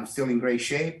I'm still in great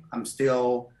shape. I'm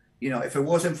still, if it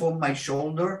wasn't for my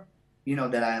shoulder,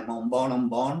 that I'm on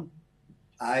bone,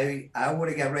 I would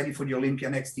have got ready for the Olympia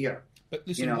next year. But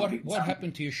listen, what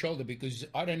happened to your shoulder? Because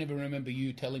I don't ever remember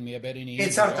you telling me about any.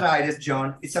 It's arthritis,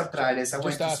 John. It's arthritis. I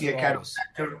went to see a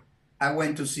chiropractor. I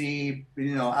went to see,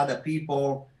 other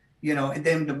people, and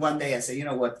then one day I said, you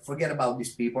know what, forget about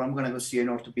these people. I'm going to go see an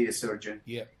orthopedic surgeon.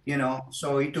 Yeah.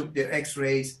 So he took the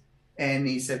x-rays and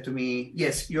he said to me,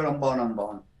 yes, you're on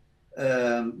bone.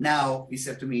 Now he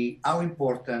said to me, how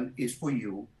important is for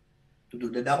you to do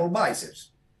the double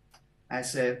biceps? I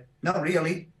said, not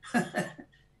really.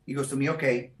 He goes to me,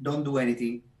 okay, don't do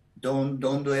anything. Don't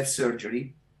have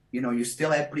surgery. You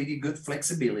still have pretty good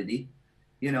flexibility.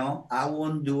 I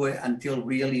won't do it until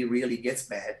really, really gets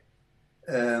bad.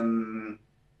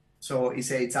 So he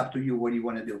said, it's up to you what you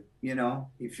want to do.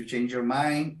 If you change your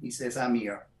mind, he says, I'm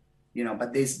here.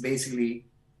 But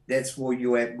that's what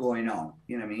you have going on.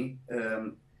 You know what I mean?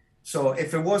 So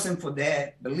if it wasn't for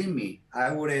that, believe me,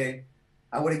 I would have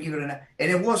given it.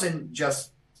 And it wasn't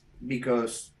just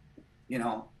because,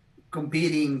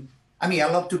 competing. I mean, I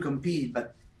love to compete,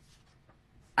 but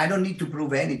I don't need to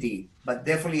prove anything. But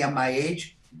definitely at my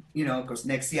age, because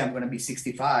next year I'm going to be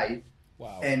 65.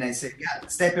 Wow. And I said, yeah,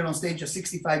 stepping on stage at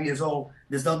 65 years old,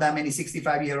 there's not that many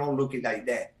 65-year-olds looking like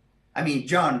that. I mean,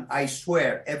 John, I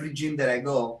swear, every gym that I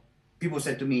go, people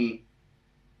said to me,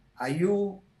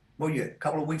 you're a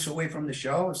couple of weeks away from the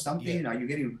show or something? Yeah. Are you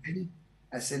getting ready?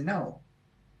 I said, no.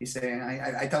 He said,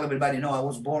 I tell everybody, no, I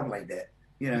was born like that.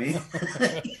 You know what I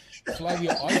mean?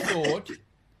 Flavio, I thought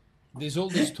there's all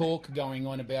this talk going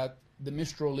on about the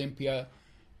Mr. Olympia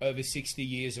over 60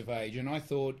 years of age, and I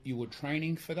thought you were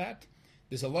training for that.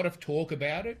 There's a lot of talk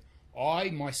about it. I,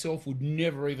 myself, would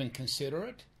never even consider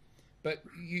it, but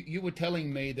you were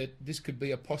telling me that this could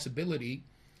be a possibility.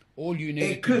 All you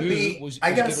needed to do was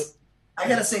I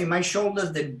gotta say, my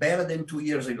shoulders did better than 2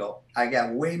 years ago. I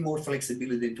got way more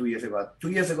flexibility than 2 years ago. 2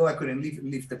 years ago, I couldn't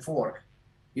lift the fork,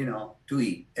 to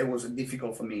eat. It was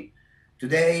difficult for me.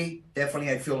 Today,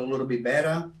 definitely I feel a little bit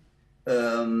better,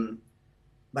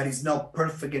 but it's not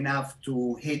perfect enough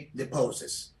to hit the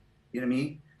poses. You know what I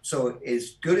mean? So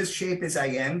as good as shape as I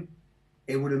am,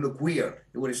 it would have looked weird.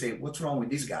 It would have said, what's wrong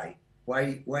with this guy?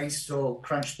 Why is so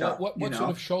crunched up? What sort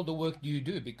of shoulder work do you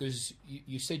do? Because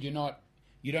you said you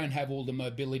don't have all the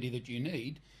mobility that you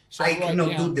need. So I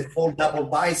cannot do the full double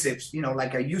biceps,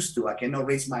 like I used to. I cannot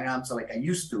raise my arms like I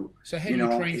used to. So how do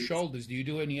you train shoulders? Do you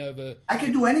do any over? I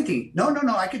can do anything. No,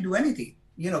 I can do anything.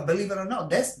 Believe it or not,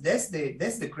 that's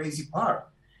the crazy part.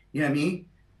 You know what I mean?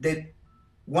 That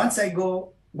once I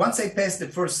pass the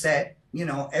first set,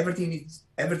 everything is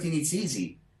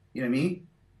easy. You know what I mean?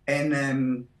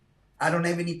 And I don't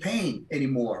have any pain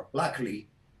anymore, luckily.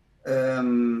 I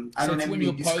don't have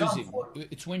any discomfort.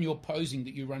 It's when you're posing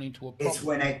that you run into a problem. It's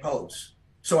when I pose.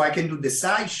 So I can do the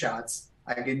side shots,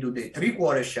 I can do the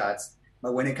 3/4 shots,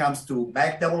 but when it comes to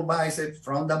back double bicep,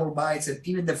 front double bicep,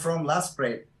 even the front lat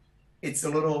spread, it's a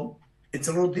little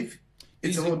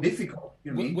difficult.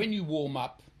 You know what I mean? When you warm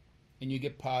up and you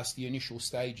get past the initial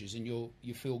stages and you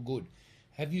feel good,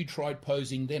 have you tried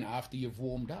posing then after you've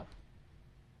warmed up?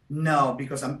 No,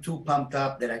 because I'm too pumped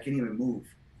up that I can't even move.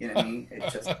 You know what I mean?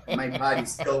 It's just my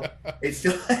body's still, it's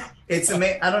still, it's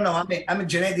amazing. I don't know. I'm a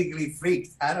genetically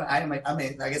freaked. I mean,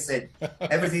 like I said,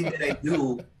 everything that I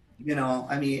do, you know,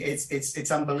 I mean,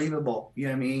 it's unbelievable. You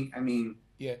know what I mean? I mean,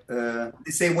 Yeah.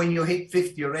 they say when you hit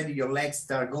 50 already, your legs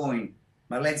start going.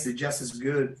 My legs are just as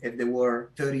good as they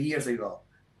were 30 years ago.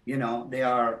 You know, they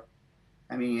are.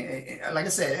 I mean, like I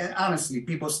said, honestly,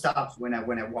 people stop when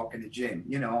I walk in the gym.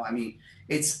 You know, I mean,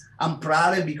 I'm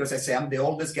proud of it because I say I'm the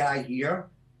oldest guy here.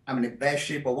 I'm in the best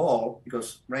shape of all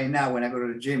because right now when I go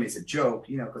to the gym, it's a joke,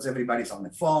 you know, because everybody's on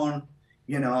the phone,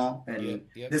 you know, and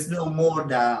there's no more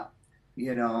that,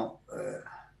 you know,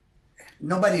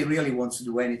 nobody really wants to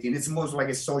do anything. It's most like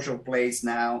a social place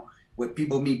now where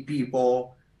people meet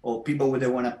people or people where they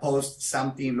want to post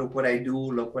something. Look what I do.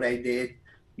 Look what I did,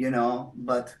 you know,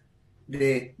 but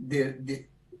the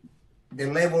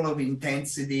level of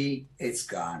intensity, it's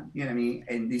gone, you know what I mean?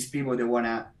 And these people, they want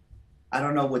to, I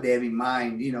don't know what they have in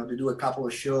mind, you know, to do a couple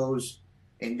of shows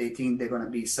and they think they're going to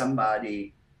be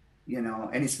somebody, you know.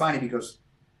 And it's funny because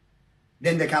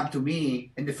then they come to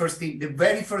me and the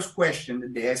very first question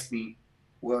that they asked me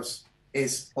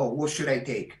is, oh, what should I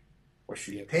take? What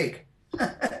should you take?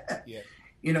 Yeah.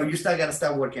 You know, you got to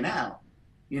start working out,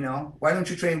 you know. Why don't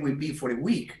you train with me for a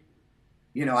week?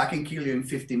 You know, I can kill you in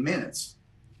 15 minutes,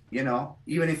 you know,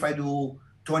 even if I do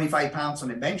 25 pounds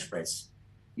on a bench press,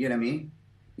 you know what I mean?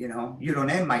 You know, you don't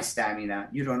have my stamina,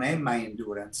 you don't have my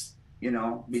endurance, you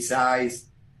know, besides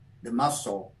the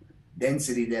muscle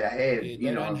density that I have. Yeah,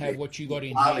 you know, don't have what you got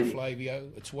in quality. here,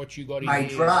 Flavio. It's what you got in My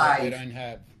here drive, they don't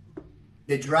have.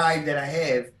 The drive that I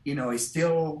have, you know, is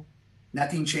still,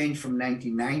 nothing changed from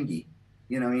 1990.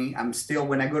 You know what I mean? I'm still,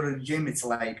 when I go to the gym, it's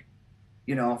like,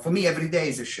 you know, for me, every day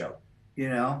is a show. You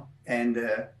know, and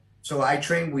so I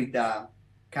train with that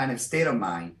kind of state of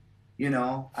mind. You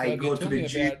know, Flavio, I go to the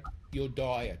gym. About your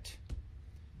diet.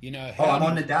 You know, I'm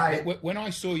on the diet. When I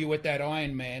saw you at that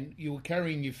Ironman, you were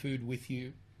carrying your food with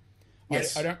you.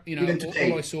 Yes. I don't. You know,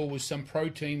 all I saw was some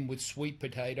protein with sweet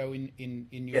potato in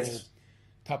your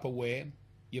Tupperware,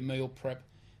 your meal prep.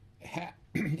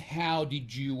 How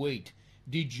did you eat?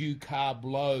 Did you carb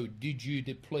load? Did you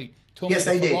deplete? Tell me the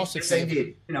philosophy. Yes, I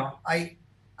did. You know,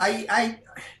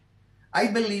 I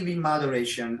believe in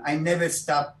moderation. I never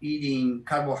stop eating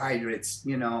carbohydrates,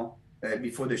 you know,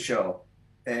 before the show.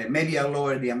 Maybe I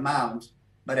lower the amount,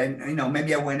 but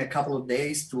maybe I went a couple of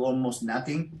days to almost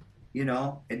nothing, you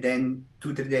know, and then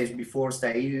 2-3 days before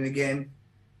start eating again.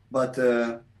 But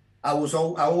I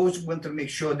always want to make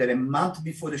sure that a month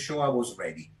before the show I was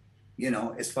ready, you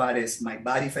know, as far as my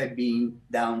body fat being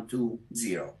down to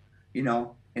 0, you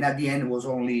know, and at the end it was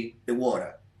only the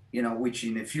water. You know, which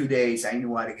in a few days I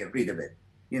knew how to get rid of it.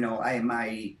 You know, I had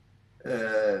my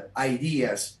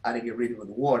ideas how to get rid of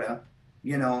the water,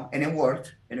 you know, and it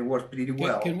worked pretty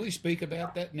well. Can we speak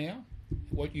about that now?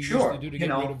 What you used to do to get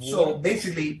rid of water? So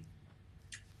basically,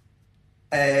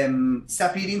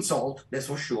 stop eating salt, that's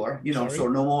for sure. You know, so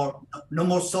no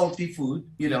more salty food,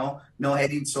 you know, no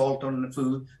adding salt on the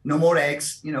food, no more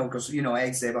eggs, you know, because, you know,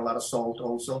 eggs have a lot of salt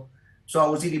also. So I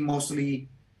was eating mostly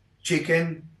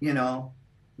chicken, you know,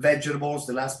 vegetables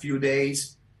the last few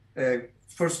days, the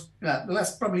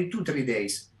last probably 2-3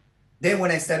 days. Then when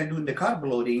I started doing the carb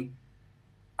loading,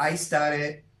 I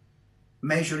started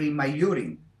measuring my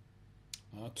urine.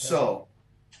 Okay. So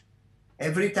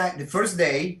every time, the first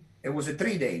day, it was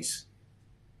 3 days.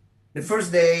 The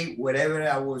first day, wherever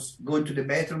I was going to the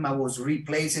bathroom, I was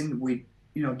replacing with,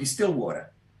 you know, distilled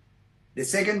water. The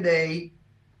second day,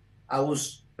 I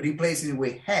was replacing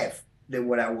with half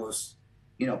what I was,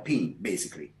 you know, peeing,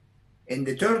 basically. And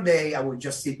the third day, I was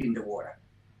just sipping the water.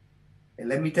 And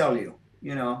let me tell you,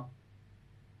 you know,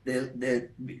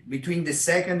 between the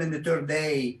second and the third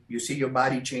day, you see your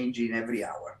body changing every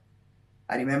hour.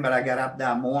 I remember I got up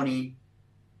that morning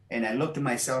and I looked at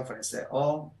myself and I said,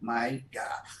 oh my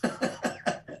God.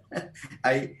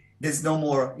 There's no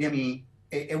more, I mean,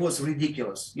 it was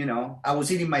ridiculous. You know, I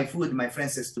was eating my food. My friend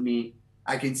says to me,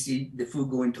 I can see the food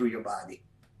going through your body.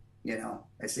 You know,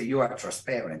 I say, you are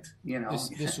transparent, you know.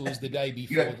 This was the day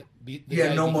before.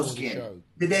 No more skin.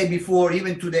 The day before,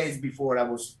 even 2 days before, I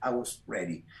was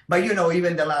ready. But, you know,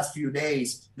 even the last few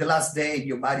days, the last day,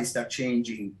 your body starts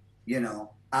changing, you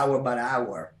know, hour by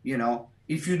hour, you know,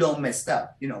 if you don't mess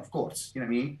up, you know, of course, you know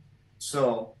what I mean?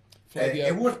 So Flavio,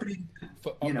 it was pretty,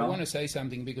 you know. I want to say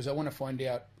something because I want to find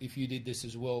out if you did this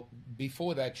as well.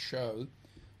 Before that show,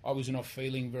 I was not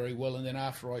feeling very well. And then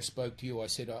after I spoke to you, I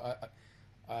said,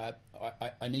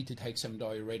 I need to take some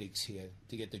diuretics here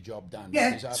to get the job done.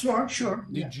 Yeah, sure.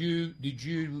 Did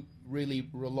you really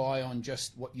rely on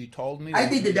just what you told me? I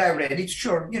did the diuretics,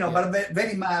 sure, you know, but a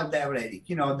very mild diuretic,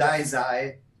 you know,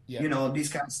 Diazide, Yeah. You know, this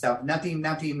kind of stuff. Nothing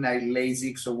like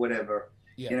Lasix or whatever.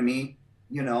 Yeah. You know what I mean?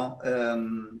 You know,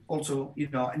 also, you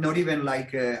know, not even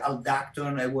like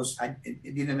Aldacton. I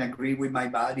didn't agree with my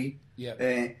body. Yeah.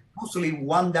 Mostly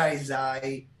one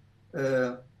diazide,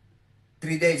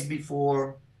 3 days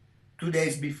before, 2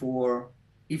 days before.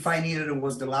 If I needed it,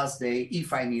 was the last day.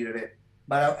 If I needed it,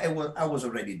 but I was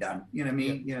already done. You know what I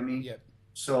mean? Yeah. You know what I mean? Yeah.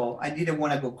 So I didn't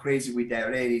want to go crazy with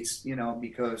diuretics. You know,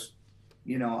 because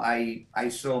you know I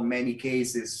saw many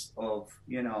cases of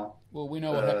Well, we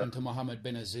know what happened to Mohammed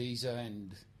Benaziza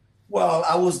and. Well,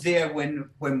 I was there when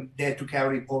they had to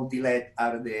carry Paul Dillett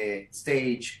out of the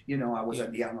stage. You know, I was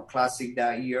at the Arnold Classic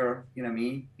that year. You know what I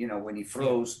mean? You know, when he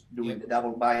froze doing the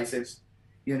double biceps.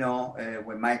 You know,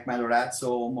 when Mike Malorazzo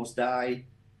almost died.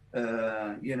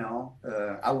 You know,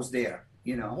 I was there.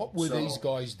 You know, what were these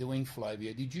guys doing,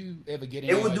 Flavio? Did you ever get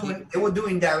any? They were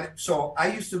doing that. So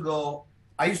I used to go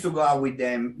out with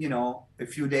them. You know, a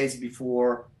few days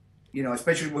before. You know,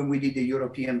 especially when we did the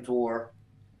European tour.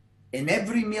 And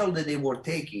every meal that they were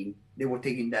taking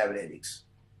diuretics.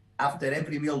 After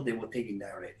every meal, they were taking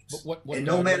diuretics. But what and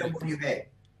no matter what you had.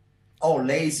 Oh,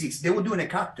 Lasix. They were doing a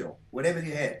cocktail, whatever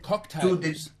you had.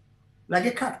 Cocktails? Like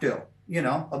a cocktail, you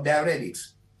know, of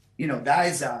diuretics. You know,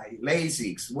 Diazide,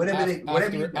 Lasix, whatever.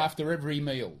 After every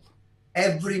meal?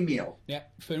 Every meal. Yeah,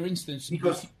 for instance,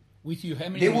 because with you, how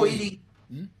many they were meals?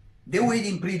 eating, They were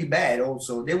eating pretty bad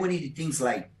also. They were eating things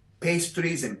like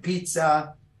pastries and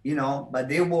pizza, you know, but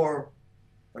they were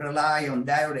rely on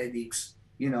diuretics,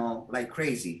 you know, like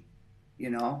crazy, you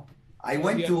know. I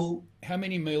went to. How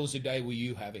many meals a day were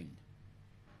you having?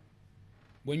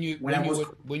 When you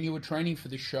were training for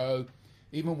the show,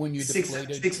 even when you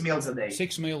depleted 6 meals a day.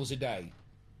 6 meals a day.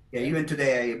 Yeah, even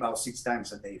today about 6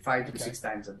 times a day, 5 to 6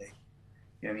 times a day.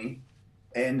 You know what I mean?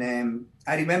 And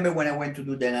I remember when I went to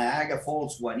do the Niagara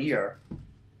Falls one year,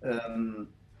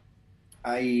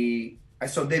 I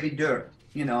saw David Dirt,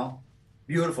 you know,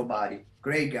 beautiful body,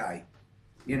 great guy,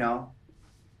 you know,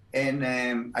 and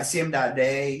I see him that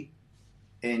day,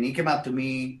 and he came up to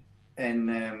me,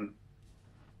 and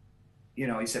you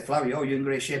know, he said, "Flavio, you're in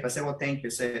great shape." I said, "Well, thank you."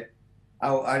 I said,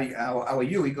 how are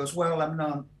you? He goes, "Well, I'm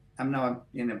not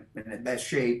in the best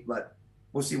shape, but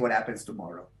we'll see what happens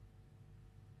tomorrow."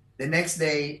 The next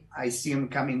day, I see him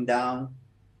coming down,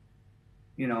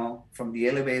 you know, from the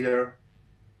elevator.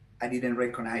 I didn't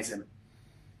recognize him.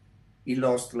 He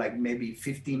lost like maybe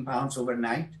 15 pounds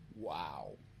overnight.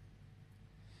 Wow.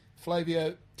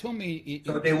 Flavio, tell me.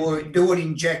 So they were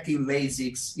injecting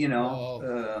Lasix, you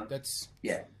know. That's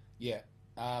yeah.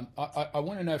 I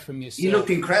want to know from yourself. He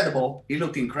looked incredible.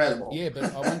 Yeah,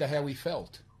 but I wonder how he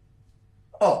felt.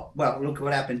 Oh well, look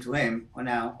what happened to him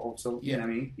now. Also, you know what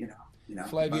I mean. You know.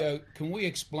 Flavio, can we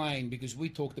explain, because we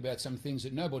talked about some things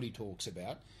that nobody talks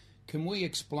about? Can we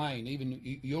explain, even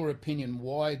your opinion,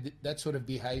 why that sort of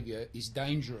behaviour is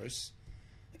dangerous?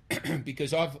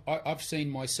 Because I've seen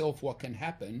myself what can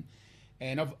happen,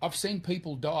 and I've seen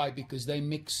people die because they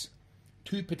mix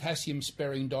 2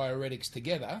 potassium-sparing diuretics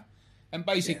together, and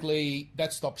basically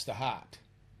that stops the heart.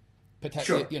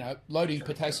 Sure. You know, loading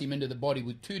potassium into the body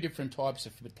with 2 different types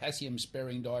of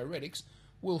potassium-sparing diuretics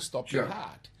will stop your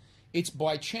heart. It's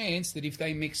by chance that if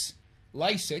they mix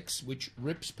Lasix, which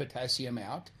rips potassium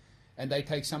out, and they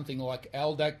take something like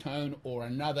aldactone or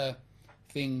another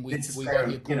thing we call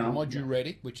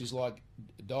moduretic, which is like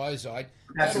diazide,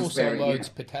 that also loads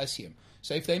potassium.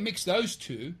 So if they mix those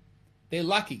 2, they're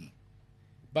lucky.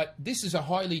 But this is a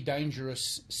highly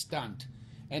dangerous stunt.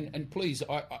 And please,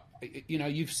 you know,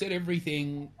 you've said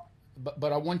everything,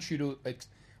 but I want to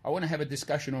have a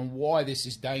discussion on why this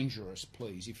is dangerous,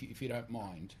 please, if you don't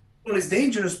mind. Well, it's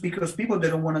dangerous because people, they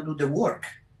don't want to do the work.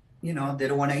 You know, they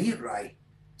don't want to eat right.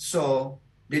 So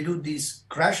they do these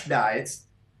crash diets,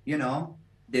 you know,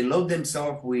 they load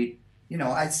themselves with, you know,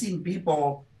 I've seen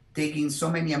people taking so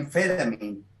many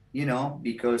amphetamine, you know,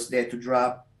 because they had to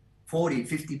drop 40,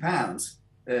 50 pounds,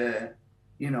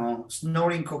 you know,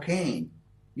 snorting cocaine,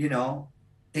 you know,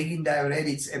 taking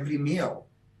diuretics every meal,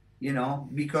 you know,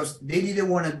 because they didn't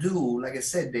want to do, like I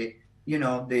said, they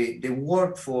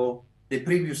worked for the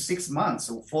previous 6 months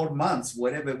or 4 months,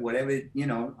 whatever, you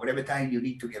know, whatever time you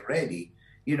need to get ready.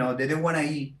 You know, they didn't want to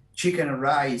eat chicken and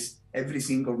rice every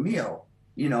single meal,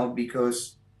 you know,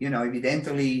 because, you know,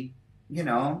 evidently, you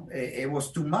know, it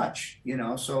was too much, you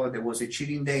know, so there was a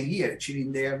cheating day here,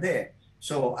 cheating day there.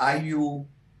 So are you,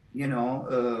 you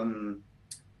know,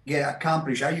 get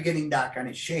accomplished? Are you getting that kind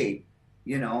of shape,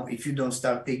 you know, if you don't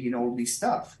start taking all this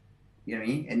stuff, you know what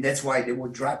I mean? And that's why they were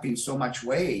dropping so much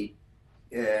weight,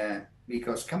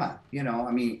 because come on, you know,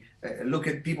 I mean, look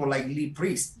at people like Lee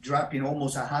Priest dropping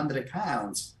almost 100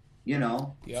 pounds, Yeah,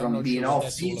 I'm from not being sure what off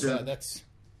that's all about. season. That's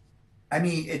I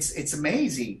mean, it's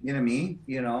amazing, you know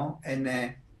what I mean?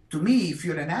 And to me, if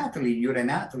you're an athlete, you're an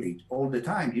athlete all the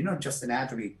time. You're not just an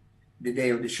athlete the day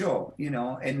of the show,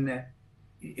 and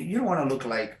you don't want to look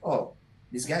like, oh,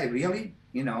 this guy really,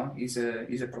 he's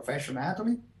a professional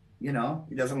athlete. He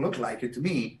doesn't look like it to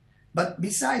me. But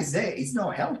besides that, it's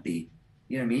not healthy,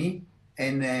 you know what I mean?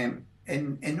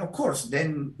 And of course,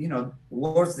 then,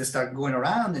 words that start going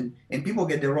around and people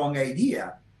get the wrong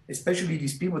idea, especially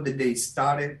these people that they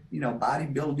started,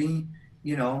 bodybuilding,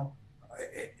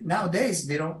 nowadays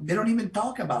they don't even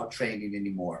talk about training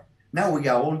anymore. Now we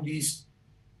got all these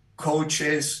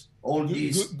coaches, all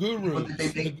these gurus,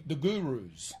 the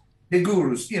gurus. The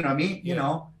gurus, you know what I mean?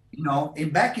 Yeah.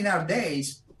 And back in our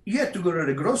days, you had to go to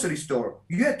the grocery store.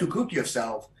 You had to cook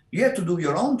yourself. You had to do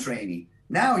your own training.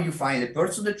 Now you find the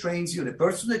person that trains you, the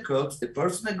person that cooks, the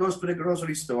person that goes to the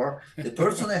grocery store, the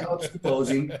person that helps the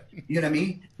posing. You know what I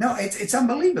mean? No, it's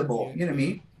unbelievable. Yeah. You know what I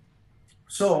mean?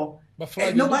 So, but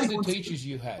Flavio, nobody look at the teachers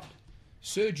you had,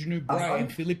 Serge Nubray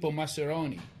and Filippo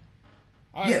Mascheroni.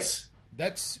 Yes,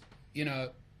 that's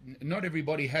not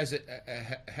everybody has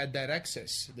had that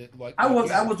access. I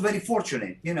was very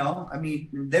fortunate. I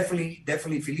mean,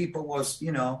 definitely Filippo was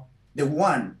the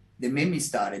one that made me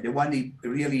start, the one that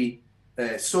really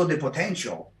saw the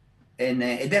potential, and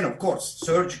then of course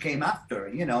Serge came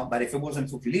after. But if it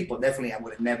wasn't for Filippo, definitely I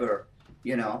would have never.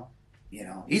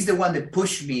 He's the one that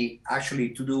pushed me actually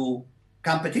to do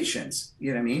competitions.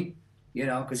 You know what I mean?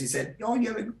 Because he said, "Oh, you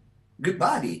have a good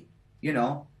body."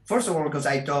 First of all, because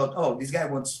I thought, oh, this guy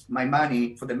wants my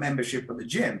money for the membership of the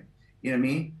gym. You know what I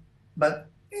mean? But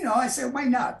I said, why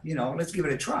not? Let's give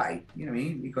it a try. You know what I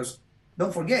mean? Because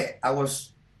don't forget, I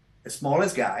was the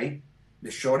smallest guy,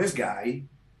 the shortest guy,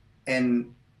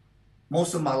 and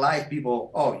most of my life,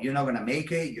 people, oh, you're not gonna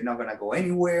make it. You're not gonna go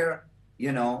anywhere.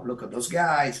 Look at those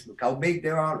guys. Look how big they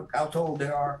are. Look how tall they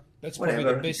are. That's whatever,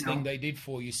 probably the best thing they did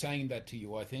for you, saying that to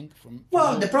you, I think.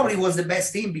 Well, that probably was the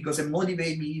best thing because it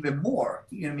motivated me even more.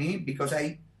 You know what I mean? Because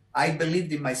I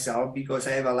believed in myself because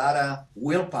I have a lot of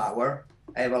willpower.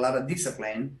 I have a lot of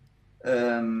discipline.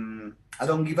 I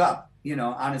don't give up.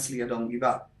 Honestly, I don't give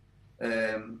up.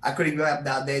 I couldn't give up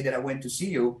that day that I went to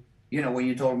see you, when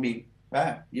you told me,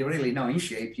 you're really not in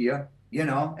shape here. And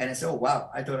I said, oh, wow,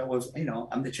 I thought I was,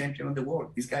 I'm the champion of the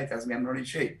world. This guy tells me I'm not in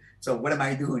shape. So what am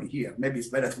I doing here? Maybe it's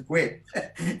better to quit,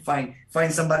 find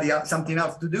somebody else, something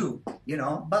else to do,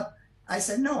 But I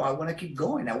said, no, I want to keep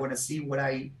going. I want to see what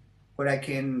I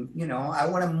can, I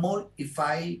want to, if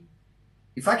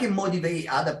I can motivate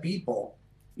other people,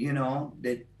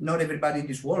 that not everybody in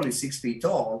this world is 6 feet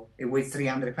tall, it weighs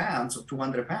 300 pounds or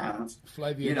 200 pounds.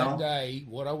 Flavio, that day,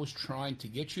 what I was trying to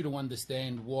get you to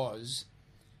understand was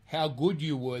how good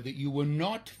you were, that you were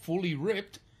not fully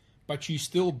ripped, but you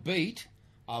still beat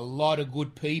a lot of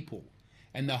good people.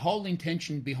 And the whole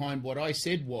intention behind what I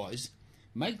said was,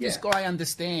 make this guy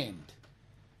understand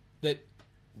that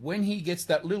when he gets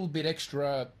that little bit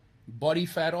extra body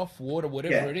fat off, water,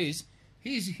 whatever it is,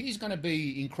 he's going to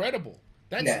be incredible.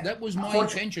 That was my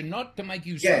intention, not to make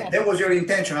you stop. Yeah, that was your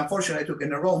intention. Unfortunately, I took it in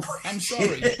the wrong way. I'm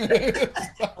sorry.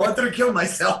 I wanted to kill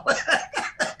myself.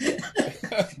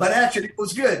 But actually, it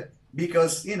was good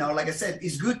because, like I said,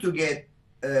 it's good to get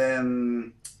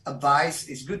advice.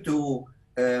 It's good to,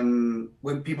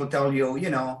 when people tell you,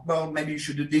 well, maybe you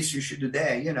should do this, you should do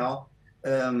that,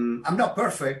 I'm not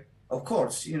perfect, of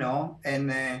course,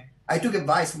 and I took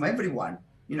advice from everyone,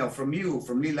 from you,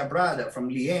 from Lila Brada, from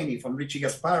Lieni, from Richie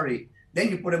Gaspari. Then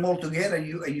you put them all together and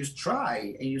you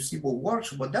try and you see what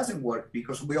works, what doesn't work,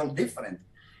 because we're all different,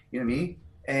 you know what I mean?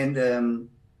 And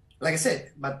like I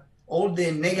said, but all the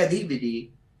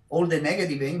negativity, all the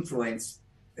negative influence,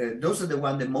 those are the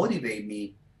ones that motivate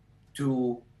me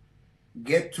to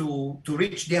get to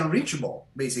reach the unreachable,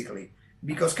 basically.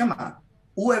 Because come on,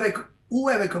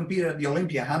 whoever competed at the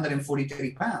Olympia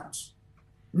 143 pounds?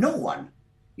 No one,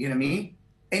 you know what I mean?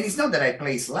 And it's not that I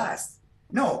placed last.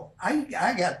 No,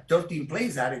 I got 13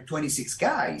 places out of 26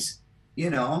 guys,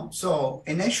 so,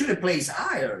 and I should have placed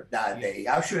higher that day.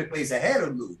 I should have placed ahead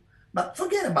of Lou. But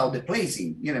forget about the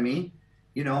placing, you know what I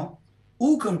mean?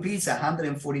 Who competes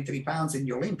 143 pounds in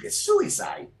the Olympia?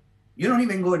 Suicide. You don't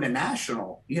even go in the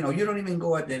national. You don't even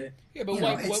go at the... Yeah,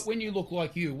 but when you look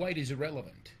like you, weight is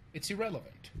irrelevant. It's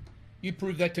irrelevant. You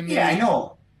proved that to me. Yeah, I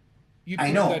know. You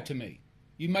proved that to me.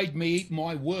 You made me eat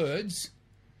my words.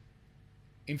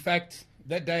 In fact,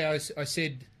 that day I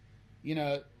said,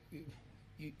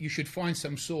 you should find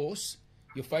some sauce,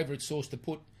 your favorite sauce to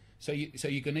put, so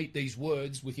you can eat these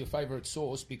words with your favorite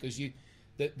sauce, because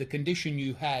the condition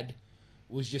you had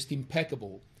was just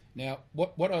impeccable. Now,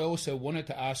 what I also wanted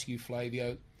to ask you,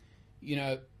 Flavio, you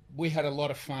know, we had a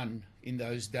lot of fun in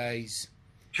those days.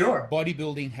 Sure.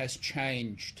 Bodybuilding has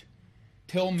changed.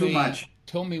 Too much.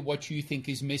 Tell me what you think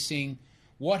is missing.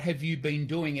 What have you been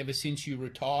doing ever since you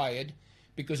retired?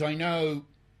 Because I know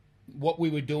what we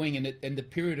were doing in it, and the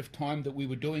period of time that we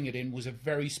were doing it in was a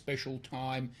very special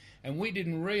time, and we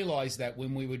didn't realize that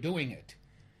when we were doing it.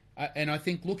 And I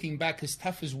think looking back, as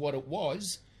tough as what it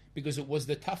was, because it was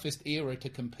the toughest era to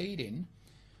compete in.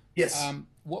 Yes.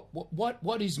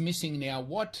 What is missing now?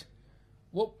 What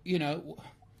you know?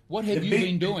 What have you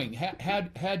been doing?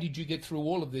 How did you get through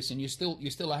all of this? And you're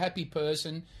still a happy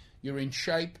person. You're in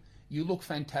shape. You look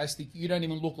fantastic. You don't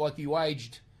even look like you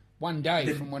aged one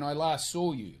day from when I last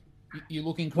saw you. You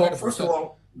look incredible. Well, first of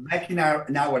all, back in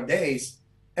our days,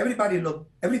 everybody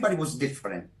was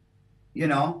different. You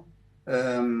know,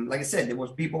 like I said, there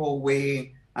was people who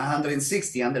weigh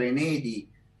 160, 180.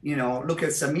 You know, look at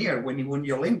Samir when he won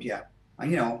the Olympia.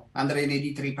 You know,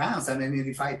 183 pounds,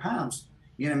 185 pounds.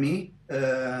 You know what I mean?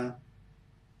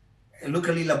 Look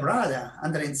at Lila Brada,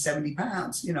 170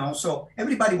 pounds. You know, so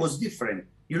everybody was different.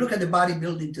 You look at the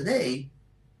bodybuilding today,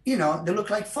 you know, they look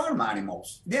like farm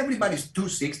animals. Everybody's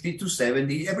 260,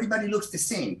 270. Everybody looks the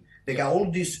same. They got all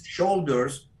these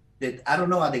shoulders that I don't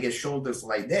know how they get shoulders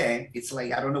like that. It's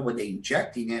like, I don't know what they're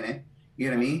injecting in it. You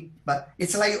know what I mean? But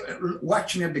it's like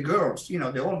watching at the girls, you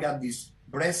know, they all got these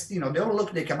breasts, you know, they all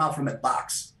look, they come out from a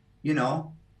box, you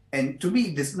know? And to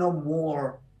me, there's no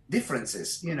more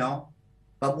differences, you know?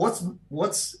 But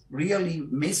what's really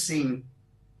missing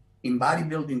in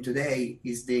bodybuilding today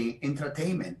is the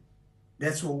entertainment.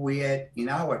 That's what we had in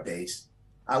our days.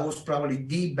 I was probably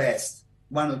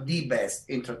one of the best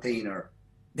entertainer.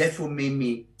 That's what made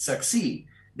me succeed.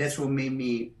 That's what made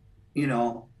me, you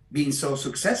know, being so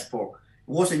successful.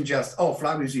 It wasn't just, oh,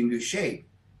 Flavio's in good shape.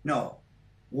 No,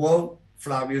 what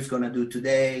Flavio's gonna do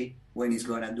today when he's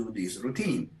gonna do this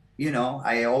routine. You know,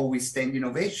 I always stand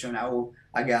innovation.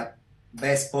 I got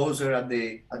best poser at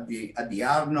the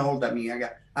Arnold. I mean,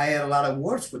 I had a lot of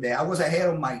awards for that. I was ahead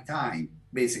of my time,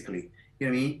 basically. You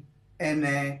know what I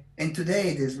mean? And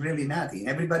today there's really nothing.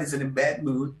 Everybody's in a bad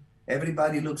mood.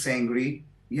 Everybody looks angry.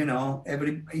 You know,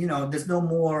 there's no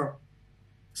more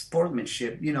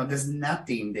sportsmanship. You know, there's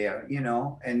nothing there. You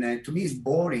know, and to me, it's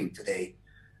boring today.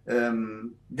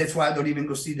 That's why I don't even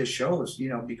go see the shows. You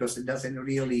know, because it doesn't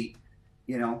really,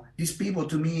 you know, these people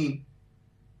to me,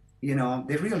 you know,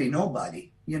 they're really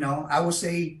nobody. You know, I would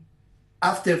say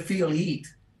after Phil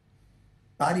Heath,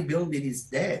 bodybuilding is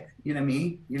dead. You know what I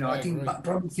mean? You know, I think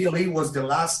probably Phil Heath was the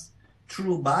last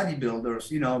true bodybuilders,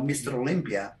 you know, Mr.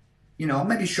 Olympia. You know,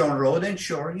 maybe Sean Roden,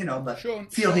 sure, you know, but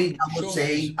Phil Heath,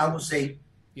 I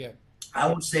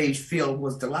would say Phil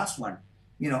was the last one.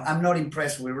 You know, I'm not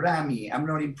impressed with Rami. I'm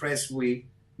not impressed with,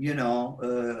 you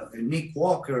know, Nick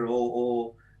Walker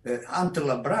or Ante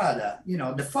Labrada. You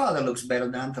know, the father looks better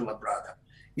than Ante Labrada.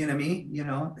 You know what I mean? You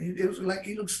know,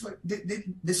 it looks like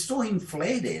they're so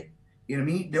inflated. You know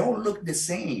what I mean? They all look the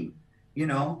same. You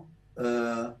know,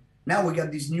 now we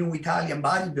got this new Italian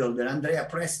bodybuilder, Andrea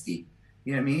Presti.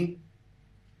 You know what I mean?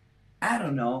 I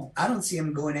don't know. I don't see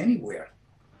him going anywhere.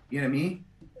 You know what I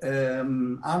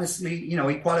mean? Honestly, you know,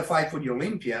 he qualified for the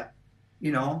Olympia.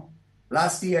 You know,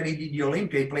 last year he did the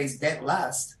Olympia, he placed dead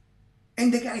last.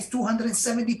 And the guy's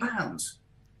 270 pounds.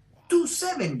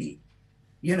 270,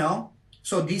 you know?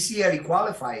 So this year he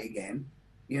qualified again.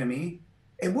 You know what I mean?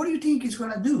 And what do you think he's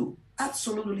going to do?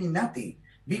 Absolutely nothing.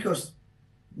 Because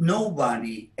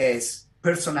nobody has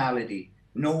personality.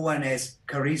 No one has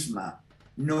charisma.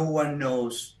 No one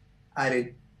knows how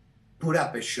to put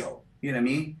up a show. You know what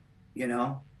I mean? You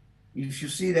know, if you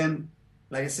see them,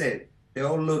 like I said, they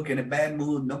all look in a bad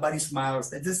mood. Nobody smiles.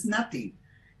 There's nothing.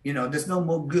 You know, there's no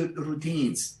more good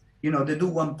routines. You know, they do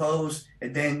one pose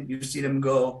and then you see them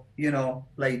go, you know,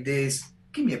 like this.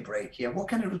 Give me a break here. What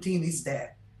kind of routine is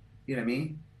that? You know what I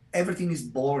mean? Everything is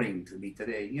boring to me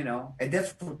today, you know, and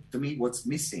that's, to me, what's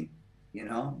missing. You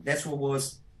know, that's what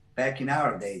was back in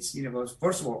our days. You know,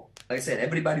 first of all, like I said,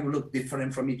 everybody will look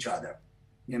different from each other.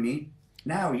 You know what I mean?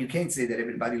 Now you can't say that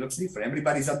everybody looks different.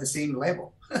 Everybody's at the same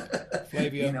level.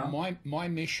 Flavio, you know? my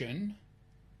mission,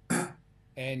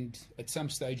 and at some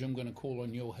stage I'm going to call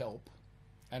on your help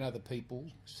and other people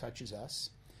such as us,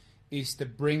 is to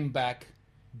bring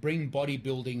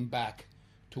bodybuilding back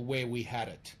to where we had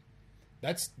it.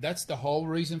 That's the whole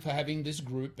reason for having this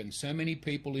group and so many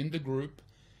people in the group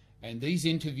and these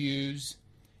interviews.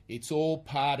 It's all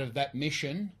part of that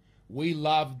mission. We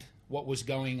loved what was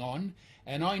going on.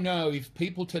 And I know if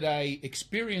people today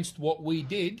experienced what we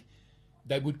did,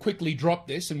 they would quickly drop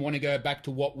this and want to go back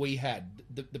to what we had.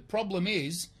 The problem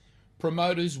is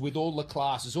promoters with all the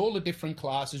classes, all the different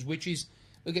classes, which is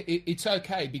Look, it's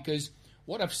okay, because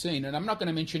what I've seen, and I'm not going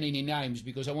to mention any names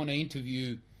because I want to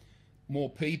interview more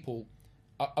people.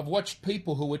 I've watched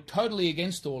people who were totally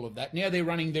against all of that. Now they're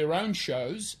running their own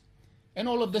shows, and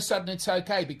all of a sudden it's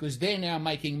okay because they're now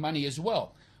making money as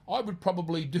well. I would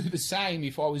probably do the same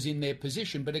if I was in their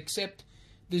position, but except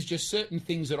there's just certain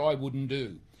things that I wouldn't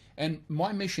do. And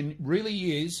my mission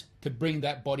really is to bring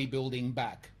that bodybuilding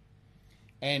back.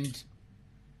 And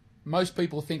most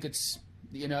people think it's,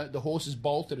 you know, the horse is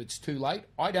bolted, it's too late.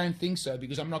 I don't think so,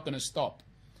 because I'm not going to stop.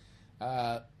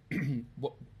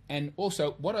 And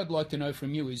also, what I'd like to know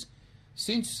from you is,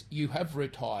 since you have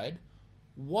retired,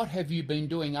 what have you been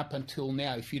doing up until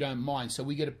now, if you don't mind, so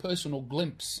we get a personal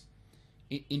glimpse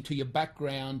into your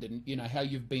background and, you know, how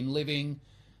you've been living,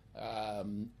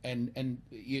 and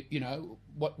you know,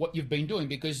 what you've been doing,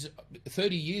 because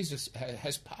 30 years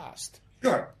has passed.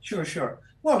 Sure.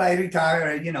 Well, I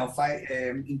retired, you know,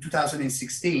 in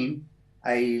 2016.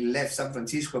 I left San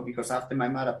Francisco because after my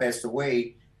mother passed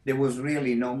away, there was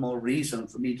really no more reason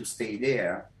for me to stay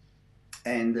there.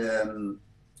 And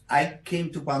I came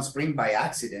to Palm Springs by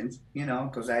accident, you know,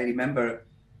 because I remember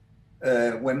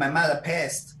when my mother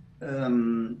passed,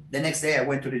 the next day I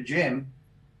went to the gym,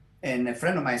 and a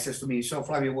friend of mine says to me, "So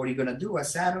Flavio, what are you going to do?" I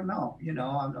said, "I don't know. You know,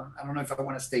 I don't know if I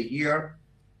want to stay here,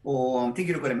 or I'm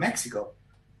thinking of going to Mexico."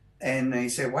 And he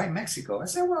said, "Why Mexico?" I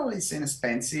said, "Well, it's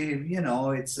inexpensive. You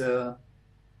know, it's,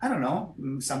 I don't know,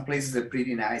 some places are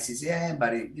pretty nice." He said, "Yeah,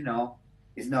 but you know,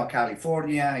 it's not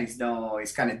California.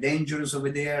 It's kind of dangerous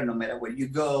over there, no matter where you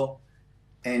go."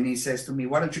 And he says to me,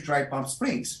 "Why don't you try Palm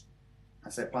Springs?" I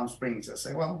said, "Palm Springs." I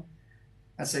said, "Well,"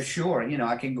 I said, "Sure, you know,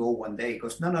 I can go one day." He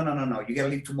goes, No. You got to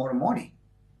leave tomorrow morning."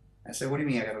 I said, "What do you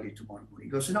mean I got to leave tomorrow morning?"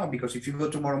 He goes, "No, because if you go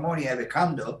tomorrow morning, I have a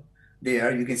condo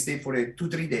there. You can stay for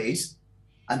 2-3 days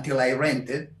until I rent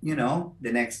it, you know,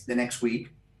 the next week.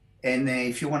 And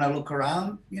if you want to look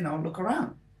around, you know, look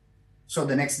around." So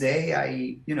the next day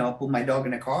I, you know, put my dog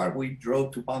in a car. We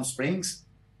drove to Palm Springs.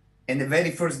 And the very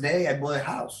first day I bought a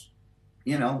house,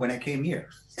 you know, when I came here,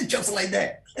 just like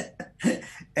that.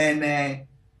 And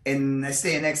I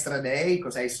stayed an extra day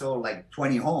because I saw like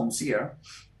 20 homes here.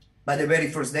 But the very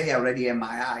first day I already had my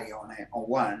eye on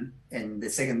one. And the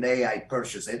second day I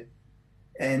purchased it.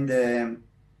 And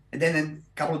then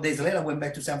a couple of days later, I went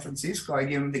back to San Francisco. I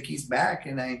gave him the keys back,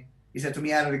 and he said to me,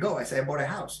 "How did it go?" I said, "I bought a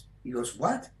house." He goes,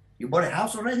 "What? You bought a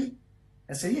house already?"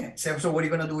 I said, "Yeah." He said, "So what are you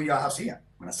going to do with your house here?"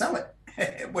 "I'm going to sell it."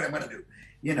 What am I going to do?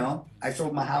 You know, I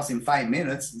sold my house in 5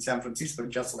 minutes in San Francisco,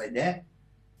 just like that.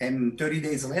 And 30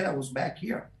 days later, I was back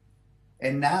here.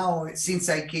 And now, since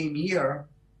I came here,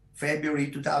 February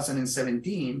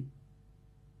 2017,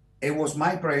 it was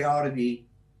my priority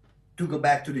to go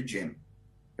back to the gym.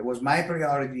 It was my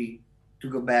priority to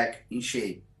go back in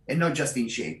shape, and not just in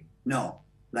shape. No,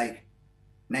 like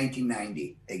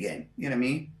 1990 again. You know what I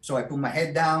mean? So I put my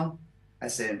head down. I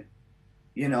said,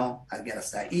 you know, I gotta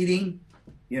start eating.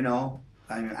 You know,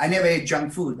 I never ate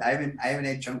junk food. I haven't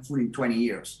had junk food in 20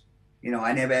 years. You know,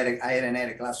 I hadn't had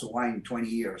a glass of wine in 20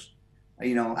 years.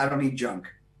 You know, I don't eat junk.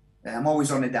 I'm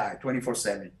always on a diet,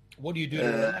 24/7. What do you do to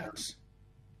relax?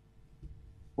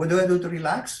 What do I do to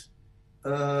relax?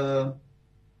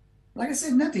 Like I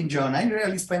said, nothing, John. I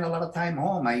really spend a lot of time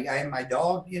home. I have my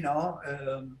dog, you know.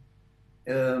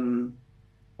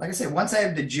 Like I said, once I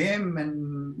have the gym,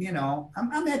 and you know,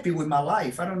 I'm happy with my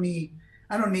life. I don't need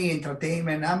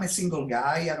entertainment. I'm a single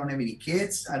guy. I don't have any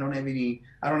kids. I don't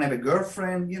have a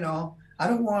girlfriend. You know, I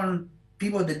don't want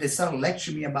people that they start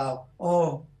lecturing me about,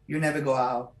 "Oh, you never go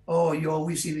out. Oh, you're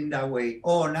always eating that way.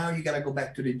 Oh, now you gotta go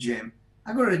back to the gym."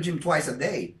 I go to the gym twice a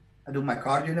day. I do my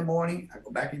cardio in the morning. I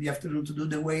go back in the afternoon to do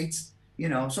the weights, you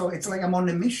know. So it's like I'm on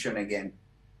a mission again.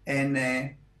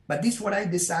 And but this is what I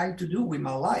decide to do with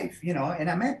my life, you know, and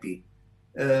I'm happy.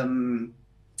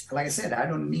 Like I said, I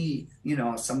don't need, you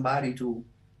know, somebody to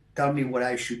tell me what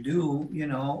I should do, you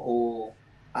know, or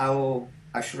how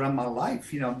I should run my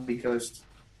life, you know, because,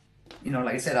 you know,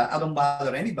 like I said, I don't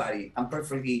bother anybody. I'm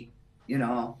perfectly, you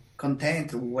know,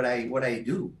 content with what I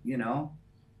do, you know.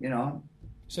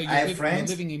 So you're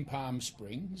living in Palm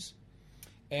Springs,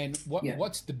 and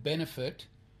what's the benefit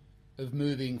of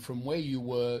moving from where you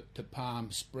were to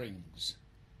Palm Springs?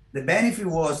 The benefit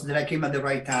was that I came at the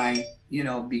right time, you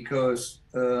know, because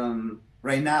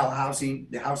right now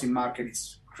the housing market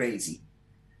is crazy.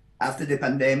 After the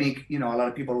pandemic, you know, a lot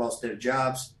of people lost their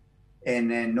jobs,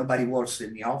 and then nobody works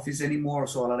in the office anymore.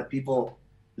 So a lot of people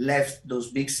left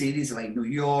those big cities like New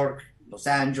York, Los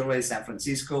Angeles, San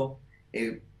Francisco,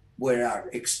 were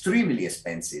extremely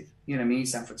expensive. You know what I mean?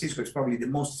 San Francisco is probably the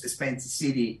most expensive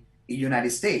city in the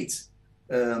United States.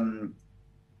 And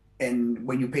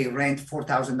when you pay rent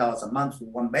 $4,000 a month for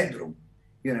one bedroom,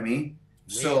 You know what I mean?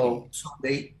 Really? So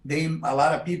they a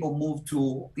lot of people move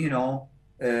to, you know,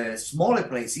 smaller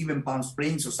place, even Palm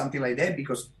Springs or something like that,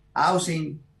 because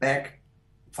housing back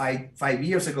five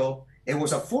years ago, it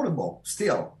was affordable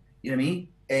still. You know what I mean?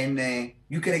 And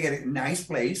you can get a nice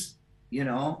place, you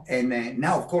know. And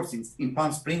now, of course, in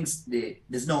Palm Springs,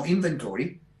 there's no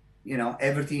inventory. You know,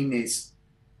 everything is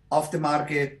off the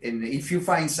market, and if you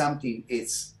find something,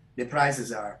 it's the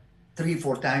prices are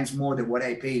 3-4 times more than what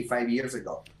I paid 5 years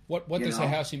ago. What You does a know,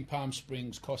 house in Palm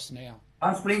Springs cost now?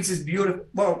 Palm Springs is beautiful.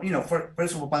 Well, you know,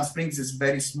 first of all, Palm Springs is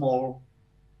very small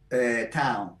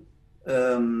town.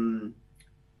 Um,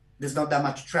 there's not that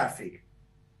much traffic.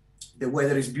 The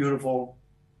weather is beautiful,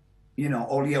 you know,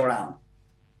 all year round.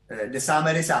 The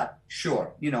summer is hot,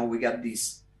 sure. You know, we got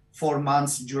these 4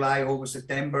 months, July, August,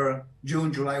 September,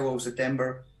 June, July, August,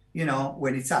 September, you know,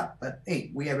 when it's hot. But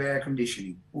hey, we have air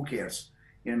conditioning. Who cares?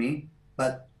 You know what I mean?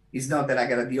 But it's not that I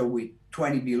got to deal with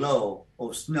 20 below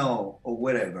or snow or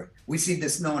whatever. We see the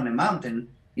snow on the mountain,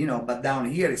 you know, but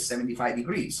down here it's 75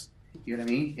 degrees, you know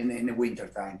what I mean, in the winter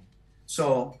time.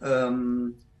 So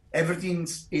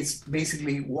everything's it's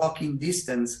basically walking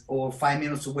distance or 5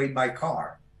 minutes away by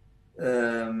car.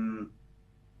 Um,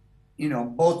 you know,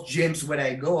 both gyms where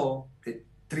I go,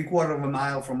 3/4 of a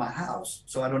mile from my house,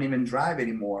 so I don't even drive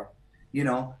anymore. You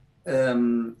know,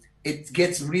 it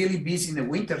gets really busy in the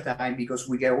winter time because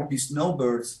we get all these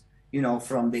snowbirds, you know,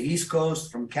 from the East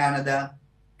Coast, from Canada,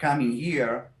 coming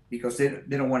here because they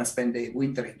don't want to spend the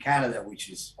winter in Canada, which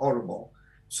is horrible.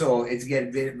 So it's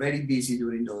get very, very busy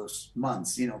during those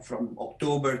months, you know, from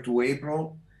October to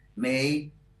April,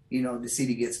 May, you know, the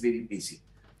city gets very busy.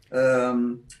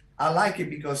 I like it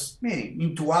because, man,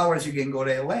 in 2 hours you can go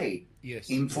to LA. Yes.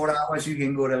 In 4 hours you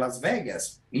can go to Las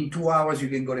Vegas. In 2 hours you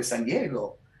can go to San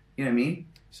Diego. You know what I mean?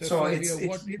 So, So Flavio,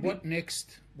 it's what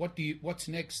next? What's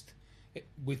next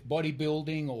with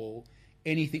bodybuilding or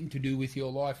anything to do with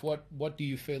your life? What do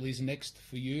you feel is next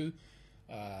for you?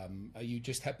 Are you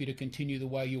just happy to continue the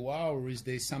way you are, or is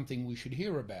there something we should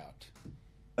hear about?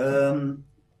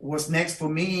 What's next for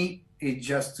me is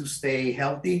just to stay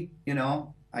healthy. You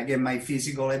know, I get my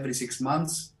physical every 6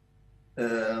 months.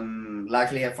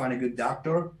 Luckily, I found a good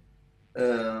doctor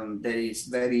that is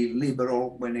very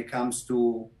liberal when it comes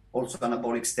to also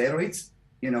anabolic steroids.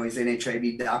 You know, he's an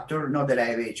HIV doctor. Not that I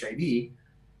have HIV,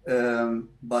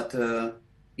 but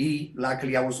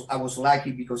luckily I was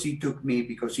lucky because he took me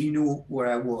because he knew where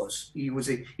I was.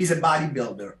 He's a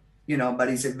bodybuilder, you know, but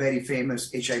he's a very famous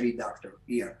HIV doctor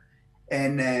here,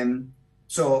 and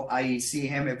so I see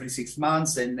him every 6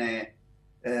 months, and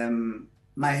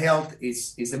my health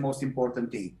is the most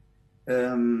important thing.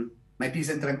 My peace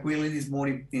and tranquility is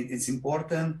it's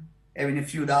important. Having a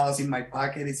few dollars in my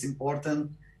pocket is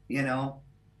important. You know,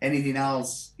 anything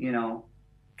else, you know,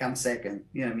 comes second.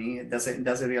 You know what I mean? It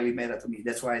doesn't really matter to me.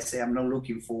 That's why I say I'm not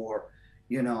looking for,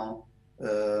 you know,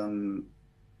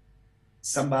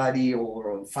 somebody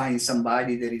or find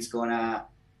somebody that's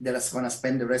gonna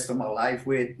spend the rest of my life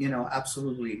with. You know,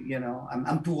 absolutely. You know,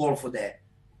 I'm too old for that.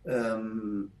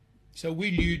 So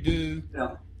will you do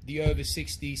No. the over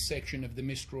 60 section of the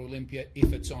Mr. Olympia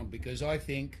if it's on? Because I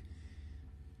think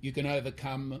you can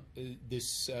overcome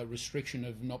this restriction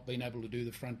of not being able to do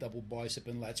the front double bicep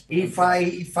and lats. If I,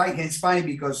 it's funny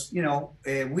because, you know,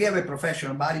 we have a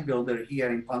professional bodybuilder here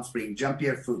in Palm Springs,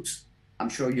 Jean-Pierre Fuchs. I'm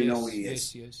sure you know who he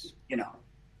is. Yes. You know,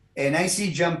 and I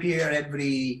see Jean-Pierre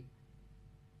every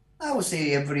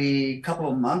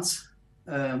couple of months.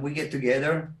 We get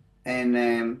together,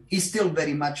 and he's still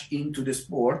very much into the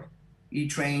sport. He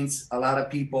trains a lot of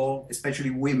people,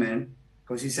 especially women,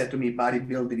 because he said to me,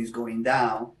 bodybuilding is going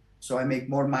down. So I make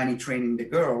more money training the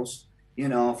girls, you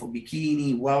know, for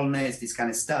bikini, wellness, this kind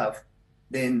of stuff,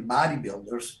 than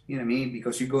bodybuilders, you know what I mean?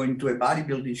 Because you go into a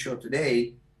bodybuilding show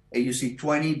today and you see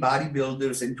 20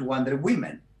 bodybuilders and 200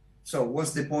 women. So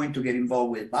what's the point to get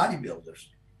involved with bodybuilders?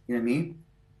 You know what I mean?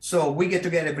 So we get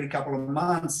together every couple of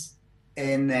months,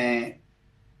 and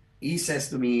he says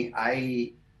to me,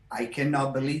 I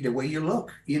cannot believe the way you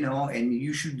look, you know, and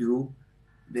you should do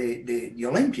the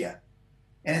Olympia.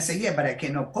 And I said, yeah, but I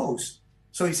cannot pose.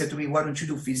 So he said to me, why don't you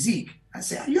do physique? I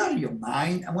said, are you out of your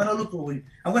mind? I'm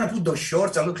gonna put those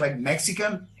shorts. I look like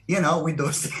Mexican, you know, with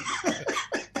those.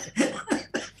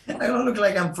 I don't look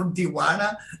like I'm from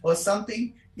Tijuana or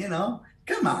something, you know.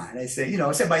 Come on, I said, you know,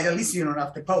 I said, but at least you don't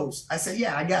have to pose. I said,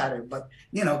 yeah, I got it, but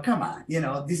you know, come on, you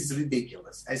know, this is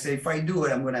ridiculous. I said, if I do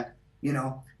it, I'm gonna, you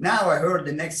know. Now I heard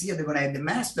the next year they're gonna have the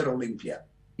Master Olympia,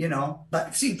 you know.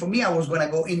 But see, for me, I was gonna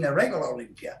go in the regular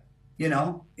Olympia, you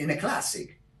know, in a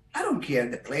classic. I don't care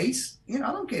the place, you know.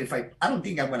 I don't care if I don't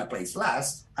think I'm gonna place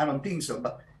last. I don't think so,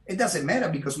 but it doesn't matter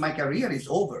because my career is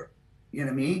over. You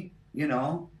know what I mean?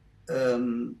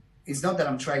 It's not that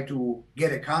I'm trying to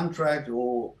get a contract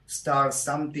or start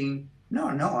something. No,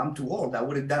 I'm too old. I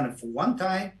would have done it for one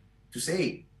time to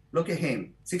say, look at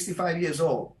him, 65 years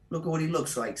old. Look at what he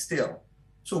looks like still.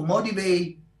 So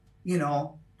motivate,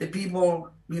 the people,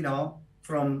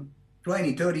 from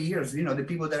 20, 30 years, the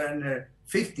people that are in their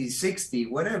 50, 60,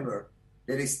 whatever,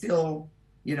 that is still,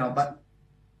 but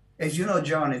as you know,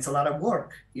 John, it's a lot of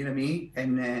work, you know what I mean?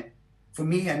 And for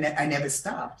me, I never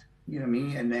stopped, you know what I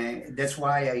mean? And that's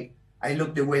why I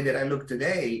look the way that I look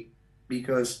today,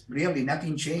 because really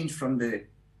nothing changed from the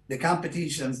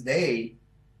competitions day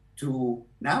to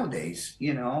nowadays.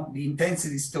 The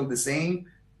intensity is still the same,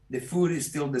 the food is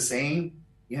still the same,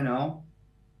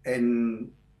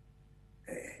 and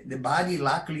the body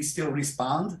luckily still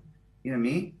respond, you know what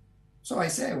I mean? So I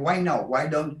say, why not? Why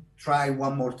don't try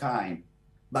one more time?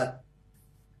 But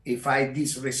if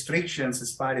these restrictions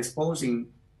as far as posing,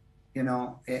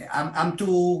 I'm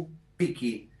too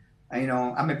picky.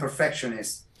 I'm a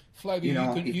perfectionist.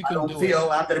 Flavio, If you I can don't do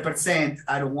feel it. 100%,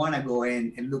 I don't want to go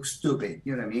in and look stupid.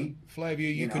 You know what I mean? Flavio,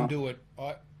 you can do it.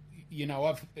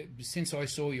 I've since I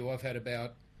saw you, I've had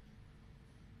about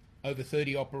over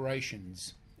 30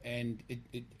 operations, and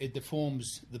it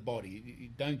deforms the body. You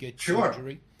don't get Sure.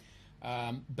 surgery,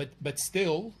 but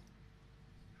still,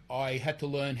 I had to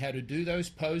learn how to do those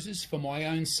poses for my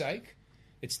own sake.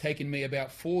 It's taken me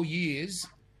about 4 years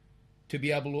to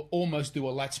be able to almost do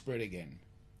a lat spread again.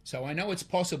 So I know it's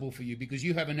possible for you because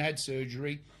you haven't had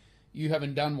surgery. You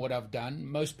haven't done what I've done.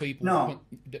 Most people No.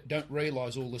 don't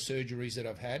realize all the surgeries that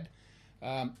I've had.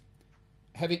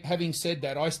 Having said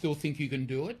that, I still think you can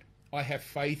do it. I have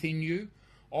faith in you.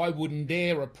 I wouldn't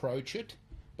dare approach it,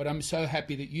 but I'm so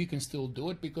happy that you can still do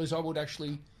it, because I would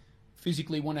actually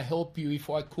physically want to help you if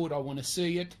I could. I want to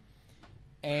see it.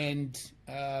 And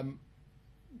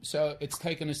so it's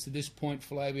taken us to this point,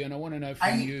 Flavio, and I want to know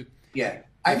from you. Yeah,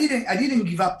 I didn't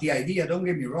give up the idea. Don't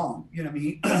get me wrong. You know what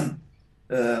I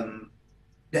mean?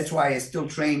 That's why I still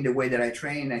train the way that I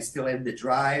train. I still have the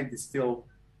drive. The still,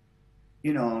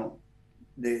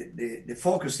 the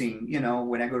focusing.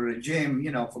 When I go to the gym,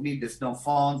 for me, there's no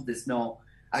phones. There's no.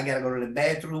 I gotta go to the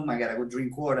bathroom. I gotta go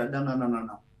drink water.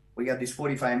 No. We got these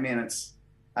 45 minutes.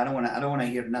 I don't wanna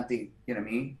hear nothing. You know what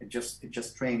I mean? It's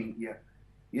just training here.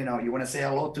 You want to say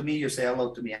hello to me, you say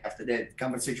hello to me. After that,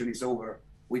 conversation is over.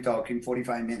 We talk in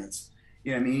 45 minutes.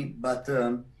 You know what I mean? But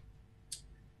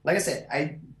like I said,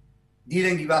 I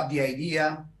didn't give up the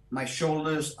idea. My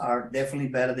shoulders are definitely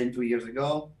better than 2 years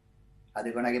ago. Are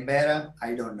they gonna get better?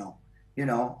 I don't know.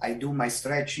 I do my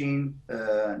stretching.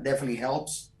 Definitely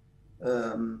helps.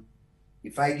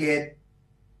 If I get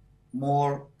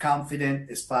more confident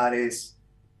as far as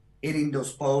hitting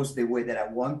those poses the way that I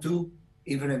want to,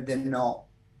 even if they're not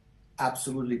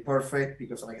absolutely perfect,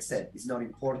 because like I said, it's not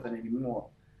important anymore.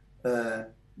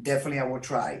 Definitely I will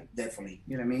try, definitely.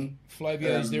 You know what I mean?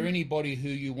 Flavio, is there anybody who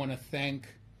you want to thank,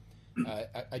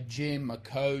 a gym, a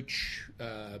coach,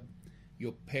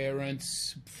 your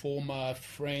parents, former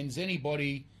friends,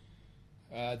 anybody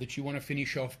that you want to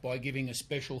finish off by giving a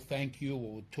special thank you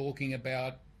or talking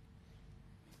about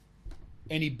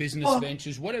any business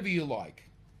ventures, whatever you like?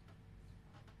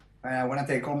 I want to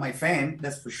thank all my fans,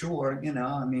 that's for sure.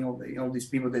 I mean, all these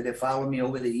people that they follow me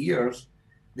over the years,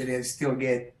 that I still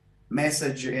get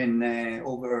message in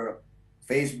over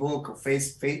Facebook or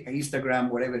Instagram,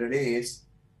 whatever it is.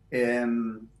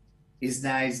 It's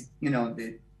nice,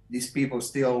 that these people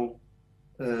still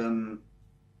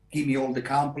give me all the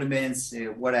compliments,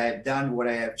 what I have done, what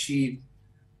I have achieved.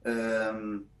 A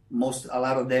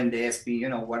lot of them, they ask me,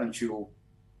 why don't you,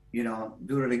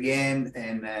 do it again?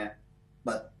 And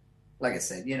but like I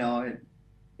said,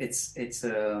 it's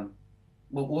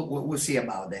we'll see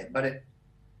about that. But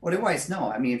otherwise,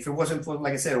 no. I mean, if it wasn't for,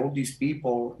 like I said, all these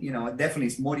people, definitely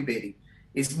it's motivating.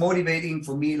 It's motivating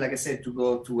for me, like I said, to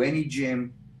go to any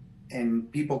gym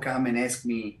and people come and ask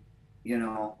me,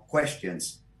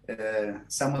 questions.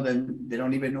 Some of them, they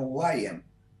don't even know who I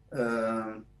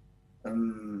am.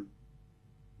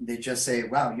 They just say,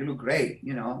 wow, you look great.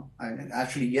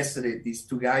 Actually, yesterday, these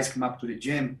two guys come up to the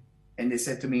gym and they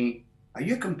said to me, are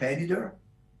you a competitor?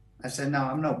 I said, no,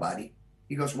 I'm nobody.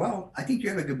 He goes, well, I think you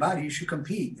have a good body. You should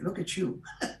compete. Look at you.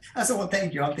 I said, well,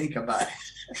 thank you. I'll think about it.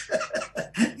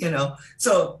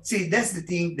 So see, that's the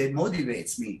thing that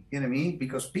motivates me, you know what I mean?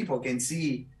 Because people can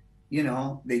see,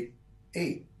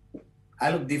 hey,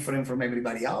 I look different from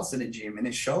everybody else in the gym, and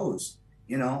it shows.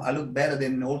 I look better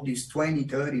than all these 20,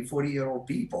 30, 40-year-old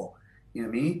people, you know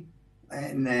what I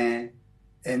mean?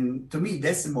 And to me,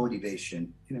 that's the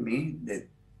motivation, you know what I mean? That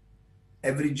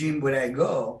every gym where I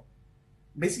go,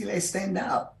 basically I stand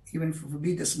out, even for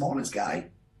being the smallest guy,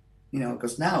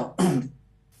 because now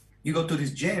you go to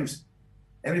these gyms,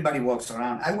 everybody walks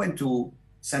around. I went to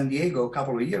San Diego a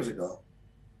couple of years ago.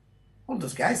 All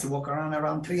those guys, they walk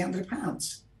around 300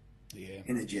 pounds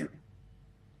in the gym.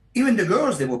 Even the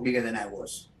girls, they were bigger than I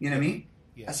was. You know what I mean?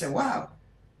 Yeah. I said, wow.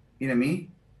 You know what I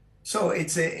mean? So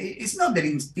it's not that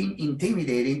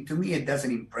intimidating. To me, it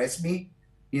doesn't impress me,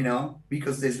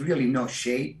 because there's really no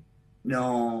shape,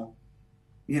 no,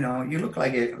 you look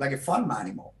like a farm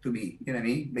animal to me. You know what I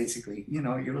mean? Basically, you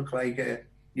look like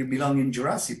you belong in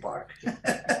Jurassic Park.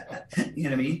 You know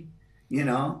what I mean?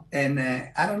 And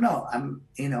I don't know. I'm,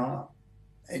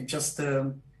 it just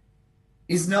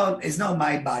it's not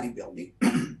my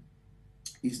bodybuilding.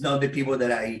 It's not the people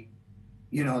that I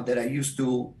used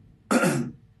to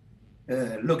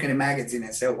look in a magazine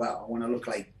and say, well, I want to look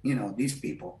like, these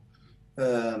people.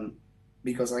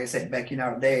 Because like I said, back in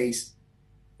our days,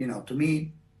 to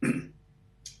me,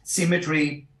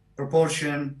 symmetry,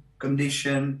 proportion,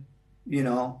 condition,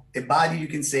 a body you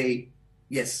can say,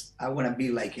 yes, I want to be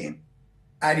like him.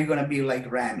 Are you going to be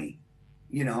like Ramy?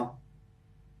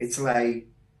 It's like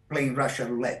playing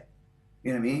Russian roulette.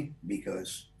 You know what I mean?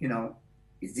 Because,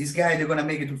 is this guy, they're going to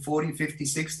make it to 40, 50,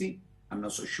 60? I'm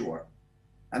not so sure.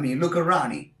 I mean, look at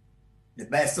Ronnie, the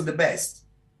best of the best.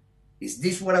 Is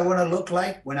this what I want to look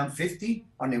like when I'm 50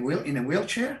 in a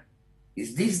wheelchair?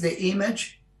 Is this the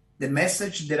image, the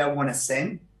message that I want to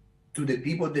send to the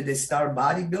people that they start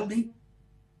bodybuilding?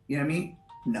 You know what I mean?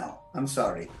 No, I'm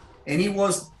sorry. And he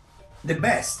was the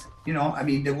best. I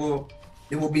mean, there will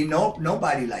be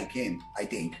nobody like him, I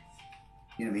think.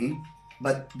 You know what I mean?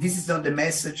 But this is not the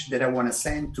message that I want to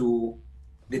send to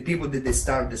the people that they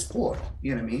start the sport.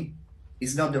 You know what I mean?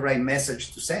 It's not the right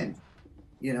message to send.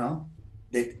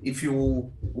 That if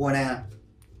you want to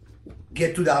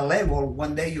get to that level,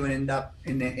 one day you end up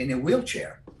in a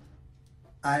wheelchair.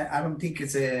 I don't think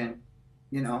it's I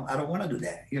don't want to do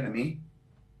that. You know what I mean?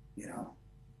 I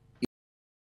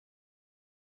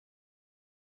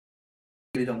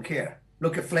really don't care.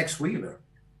 Look at Flex Wheeler.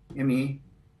 I mean,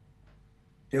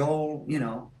 they all,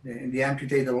 they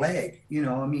amputate the leg.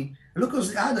 I mean, look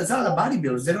at there's other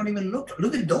bodybuilders. They don't even look.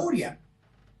 Look at Dorian.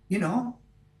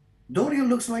 Dorian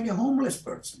looks like a homeless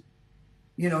person.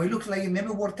 He looks like he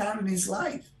never worked out in his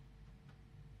life.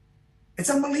 It's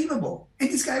unbelievable. And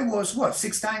this guy was,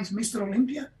 6 times Mr.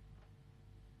 Olympia?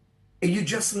 And you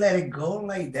just let it go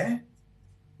like that?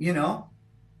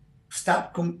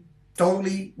 Stop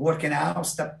totally working out,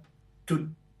 stop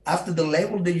after the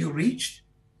level that you reached,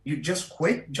 you just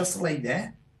quit just like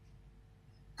that?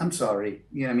 I'm sorry.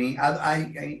 You know what I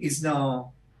mean? It's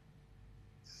not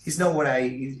what I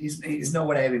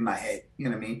have in my head. You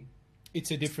know what I mean?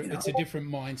 It's a different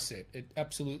mindset. It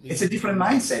absolutely. It's a different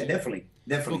mindset, definitely.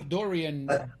 Look, Dorian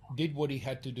did what he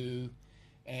had to do,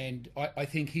 and I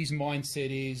think his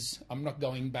mindset is, I'm not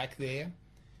going back there.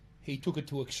 He took it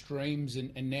to extremes,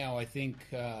 and now I think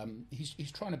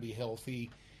he's trying to be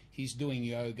healthy. He's doing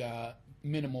yoga,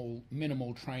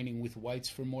 minimal training with weights,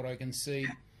 from what I can see.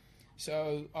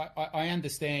 So I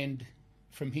understand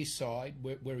from his side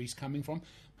where he's coming from,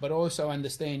 but I also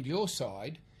understand your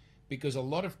side, because a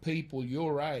lot of people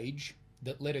your age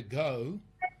that let it go,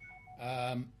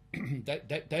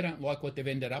 they don't like what they've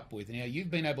ended up with. Now, you've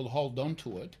been able to hold on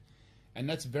to it, and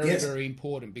that's very, very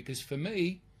important, because for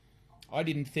me, I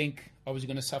didn't think I was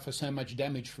going to suffer so much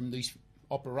damage from these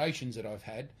operations that I've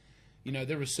had.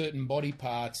 There are certain body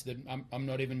parts that I'm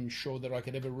not even sure that I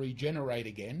could ever regenerate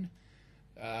again.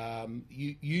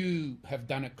 You have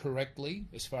done it correctly,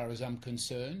 as far as I'm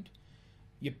concerned.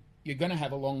 You're going to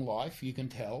have a long life, you can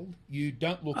tell. You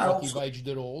don't look like you've aged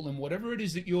at all, and whatever it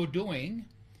is that you're doing,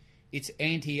 it's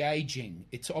anti-aging.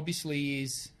 It obviously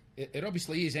is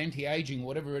anti-aging,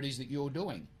 whatever it is that you're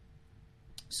doing.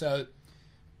 So,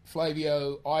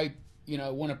 Flavio, I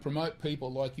want to promote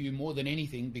people like you more than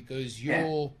anything, because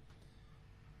you're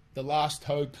the last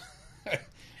hope.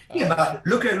 But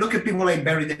look at people like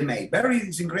Barry DeMay. Barry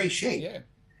is in great shape. Yeah.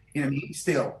 You know what I mean?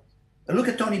 Still. Look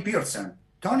at Tony Pearson.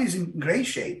 Tony's in great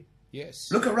shape. Yes.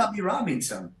 Look at Robbie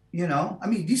Robinson. I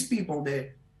mean, these people, the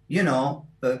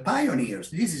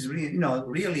pioneers. This is really,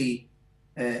 really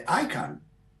icon.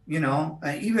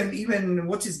 Even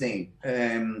what's his name?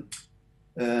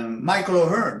 Michael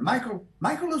O'Hearn.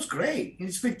 Michael looks great.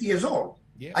 He's 50 years old.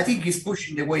 Yeah. I think he's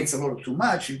pushing the weights a little too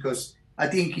much, because I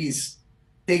think he's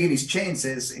taking his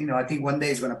chances. I think one day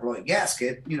he's going to blow a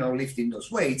gasket, lifting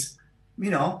those weights,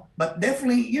 but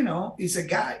definitely, he's a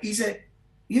guy, he's a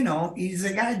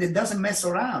guy that doesn't mess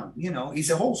around, he's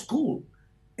a old school.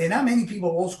 And how many people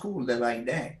old school that like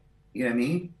that? You know what I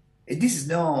mean? And this is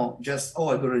no just,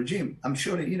 I go to the gym. I'm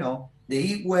sure that, they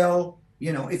eat well.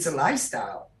 You know, it's a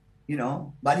lifestyle. You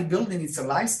know, bodybuilding, it's a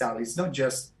lifestyle. It's not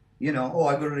just, you know, oh,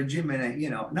 I go to the gym and, you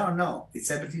know, no. It's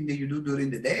everything that you do during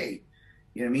the day.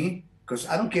 You know what I mean? Because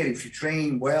I don't care if you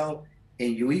train well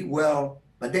and you eat well,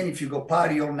 but then if you go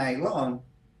party all night long,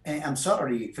 and I'm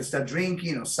sorry, if you start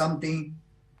drinking or something,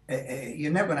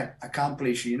 you're not going to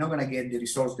accomplish, you're not going to get the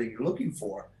results that you're looking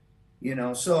for. You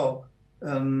know, so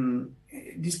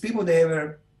these people, they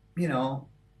were, you know,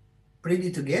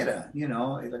 pretty together, you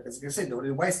know, like I said,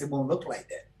 otherwise they won't look like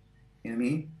that. You know what I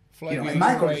mean? Flavio, you know, and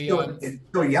Michael is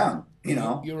still young, you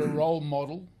know. You're a role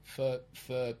model for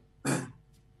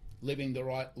living the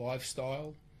right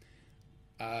lifestyle.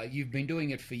 You've been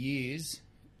doing it for years.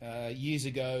 Years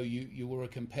ago, you were a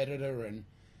competitor and,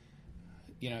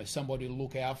 you know, somebody to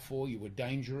look out for. You were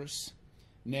dangerous.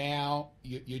 Now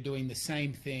you're doing the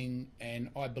same thing, and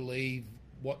I believe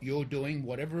what you're doing,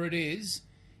 whatever it is,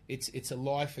 it's a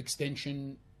life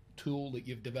extension tool that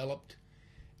you've developed,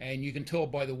 and you can tell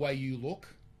by the way you look.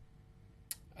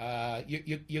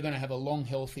 You're going to have a long,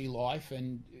 healthy life,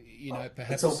 and you know,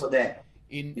 perhaps for that.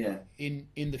 In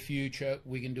the future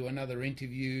we can do another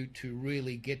interview to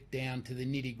really get down to the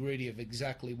nitty-gritty of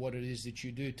exactly what it is that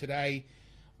you do. Today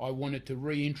I wanted to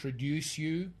reintroduce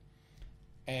you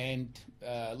and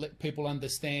let people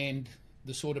understand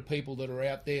the sort of people that are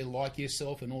out there like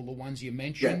yourself and all the ones you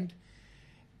mentioned.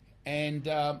 And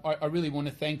I really want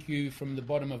to thank you from the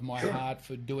bottom of my heart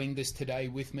for doing this today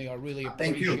with me. I really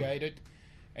appreciate it.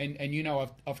 And you know,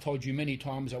 I've told you many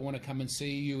times I want to come and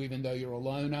see you, even though you're a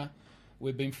loner.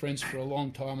 We've been friends for a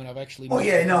long time, and I've actually... Oh,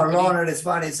 yeah, no, loner, as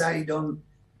far as I don't...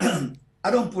 I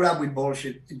don't put up with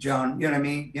bullshit, John. You know what I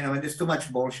mean? You know, and there's too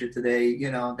much bullshit today.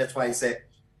 You know, that's why I say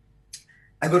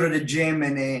I go to the gym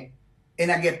and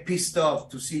I get pissed off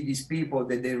to see these people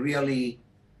that they really...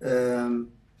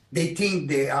 they think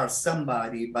they are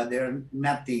somebody, but they're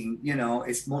nothing. You know,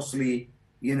 it's mostly,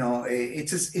 you know,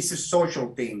 it's a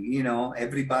social thing. You know,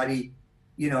 everybody,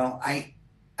 you know, I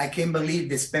can't believe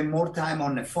they spend more time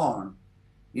on the phone,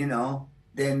 you know,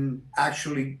 than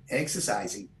actually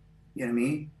exercising. You know what I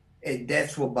mean? And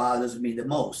that's what bothers me the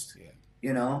most. Yeah.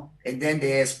 You know, and then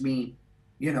they ask me,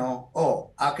 you know,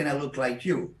 oh, how can I look like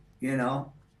you? You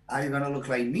know, how are you gonna look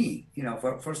like me? You know,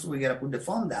 first we gotta put the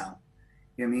phone down.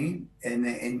 You know what I mean?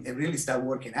 And really start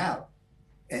working out.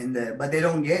 And but they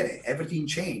don't get it. Everything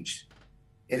changed.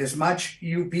 And as much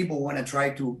you people want to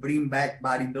try to bring back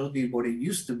bodybuilding what it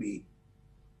used to be,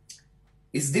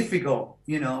 it's difficult,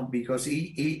 you know, because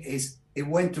it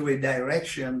went through a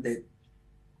direction that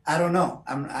I don't know.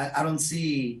 I don't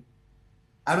see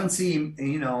him,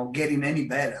 you know, getting any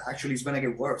better. Actually, it's gonna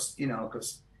get worse, you know,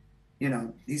 because, you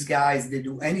know, these guys, they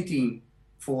do anything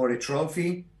for a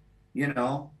trophy, you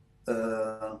know.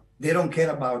 They don't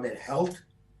care about their health,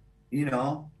 you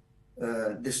know.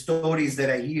 The stories that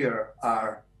I hear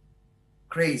are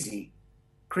crazy.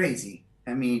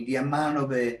 I mean, the amount of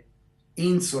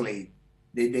insulin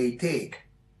that they take,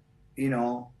 you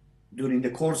know, during the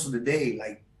course of the day,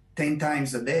 like 10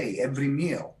 times a day, every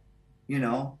meal, you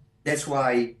know. That's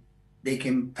why they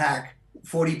can pack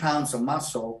 40 pounds of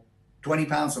muscle, 20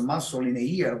 pounds of muscle in a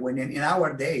year, when in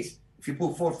our days, if you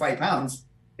put 4 or 5 pounds,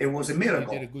 it was a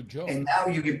miracle. You did a good job. And now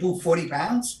you can put 40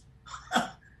 pounds?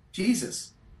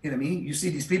 Jesus. You know what I mean? You see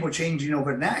these people changing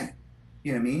overnight.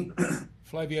 You know what I mean?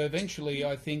 Flavio, eventually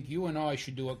I think you and I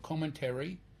should do a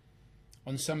commentary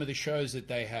on some of the shows that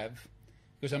they have.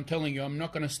 Because I'm telling you, I'm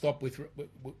not going to stop with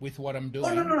what I'm doing.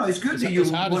 Oh, no. It's good that you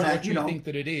as hard wanna, as what you know, think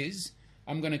that it is,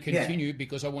 I'm going to continue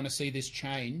because I want to see this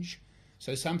change.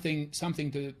 So something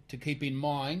to keep in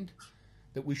mind,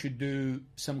 that we should do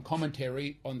some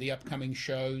commentary on the upcoming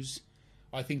shows.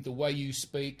 I think the way you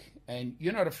speak, and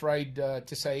you're not afraid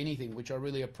to say anything, which I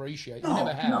really appreciate. You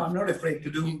never have. No, I'm not afraid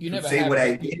to do. You never say have. What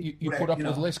I did. You put up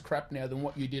with less crap now than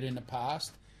what you did in the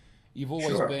past. You've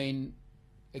always been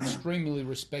extremely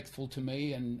respectful to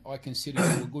me, and I consider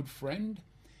you a good friend.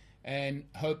 And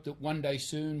hope that one day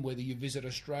soon, whether you visit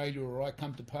Australia or I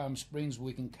come to Palm Springs,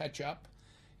 we can catch up.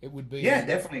 It would be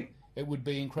definitely. It would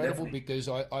be incredible because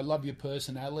I love your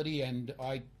personality, and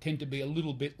I tend to be a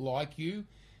little bit like you,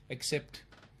 except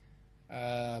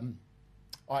I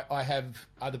have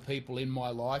other people in my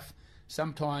life.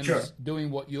 Sometimes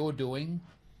doing what you're doing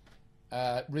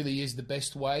really is the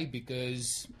best way,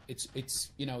 because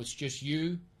it's you know, it's just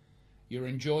you. You're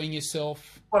enjoying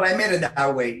yourself. Well, I made it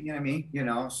that way, you know what I mean? You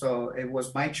know, so it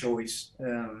was my choice.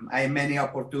 I had many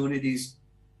opportunities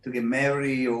to get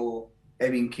married or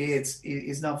having kids.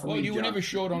 It's not for me. Well, you were John. never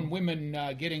short on women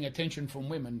getting attention from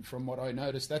women, from what I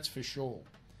noticed. That's for sure.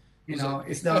 You know,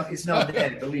 it's not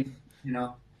that. Believe me, you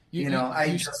know. You know,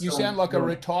 you sound like a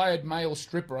retired male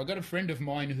stripper. I got a friend of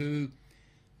mine who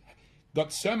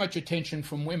got so much attention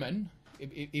from women.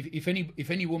 If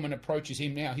any woman approaches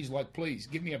him now, he's like, please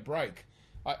give me a break.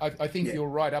 I think you're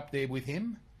right up there with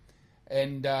him,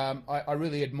 and I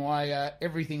really admire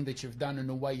everything that you've done and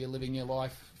the way you're living your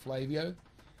life, Flavio.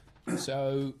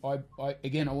 So I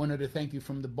wanted to thank you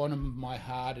from the bottom of my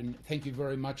heart, and thank you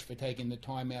very much for taking the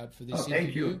time out for this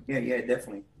interview. Thank you. Yeah,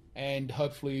 definitely. And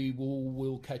hopefully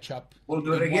we'll catch up. We'll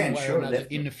do it again, sure,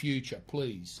 in the future,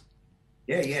 please.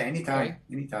 Yeah, anytime,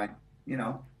 anytime. You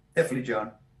know, definitely,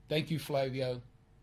 John. Thank you, Flavio.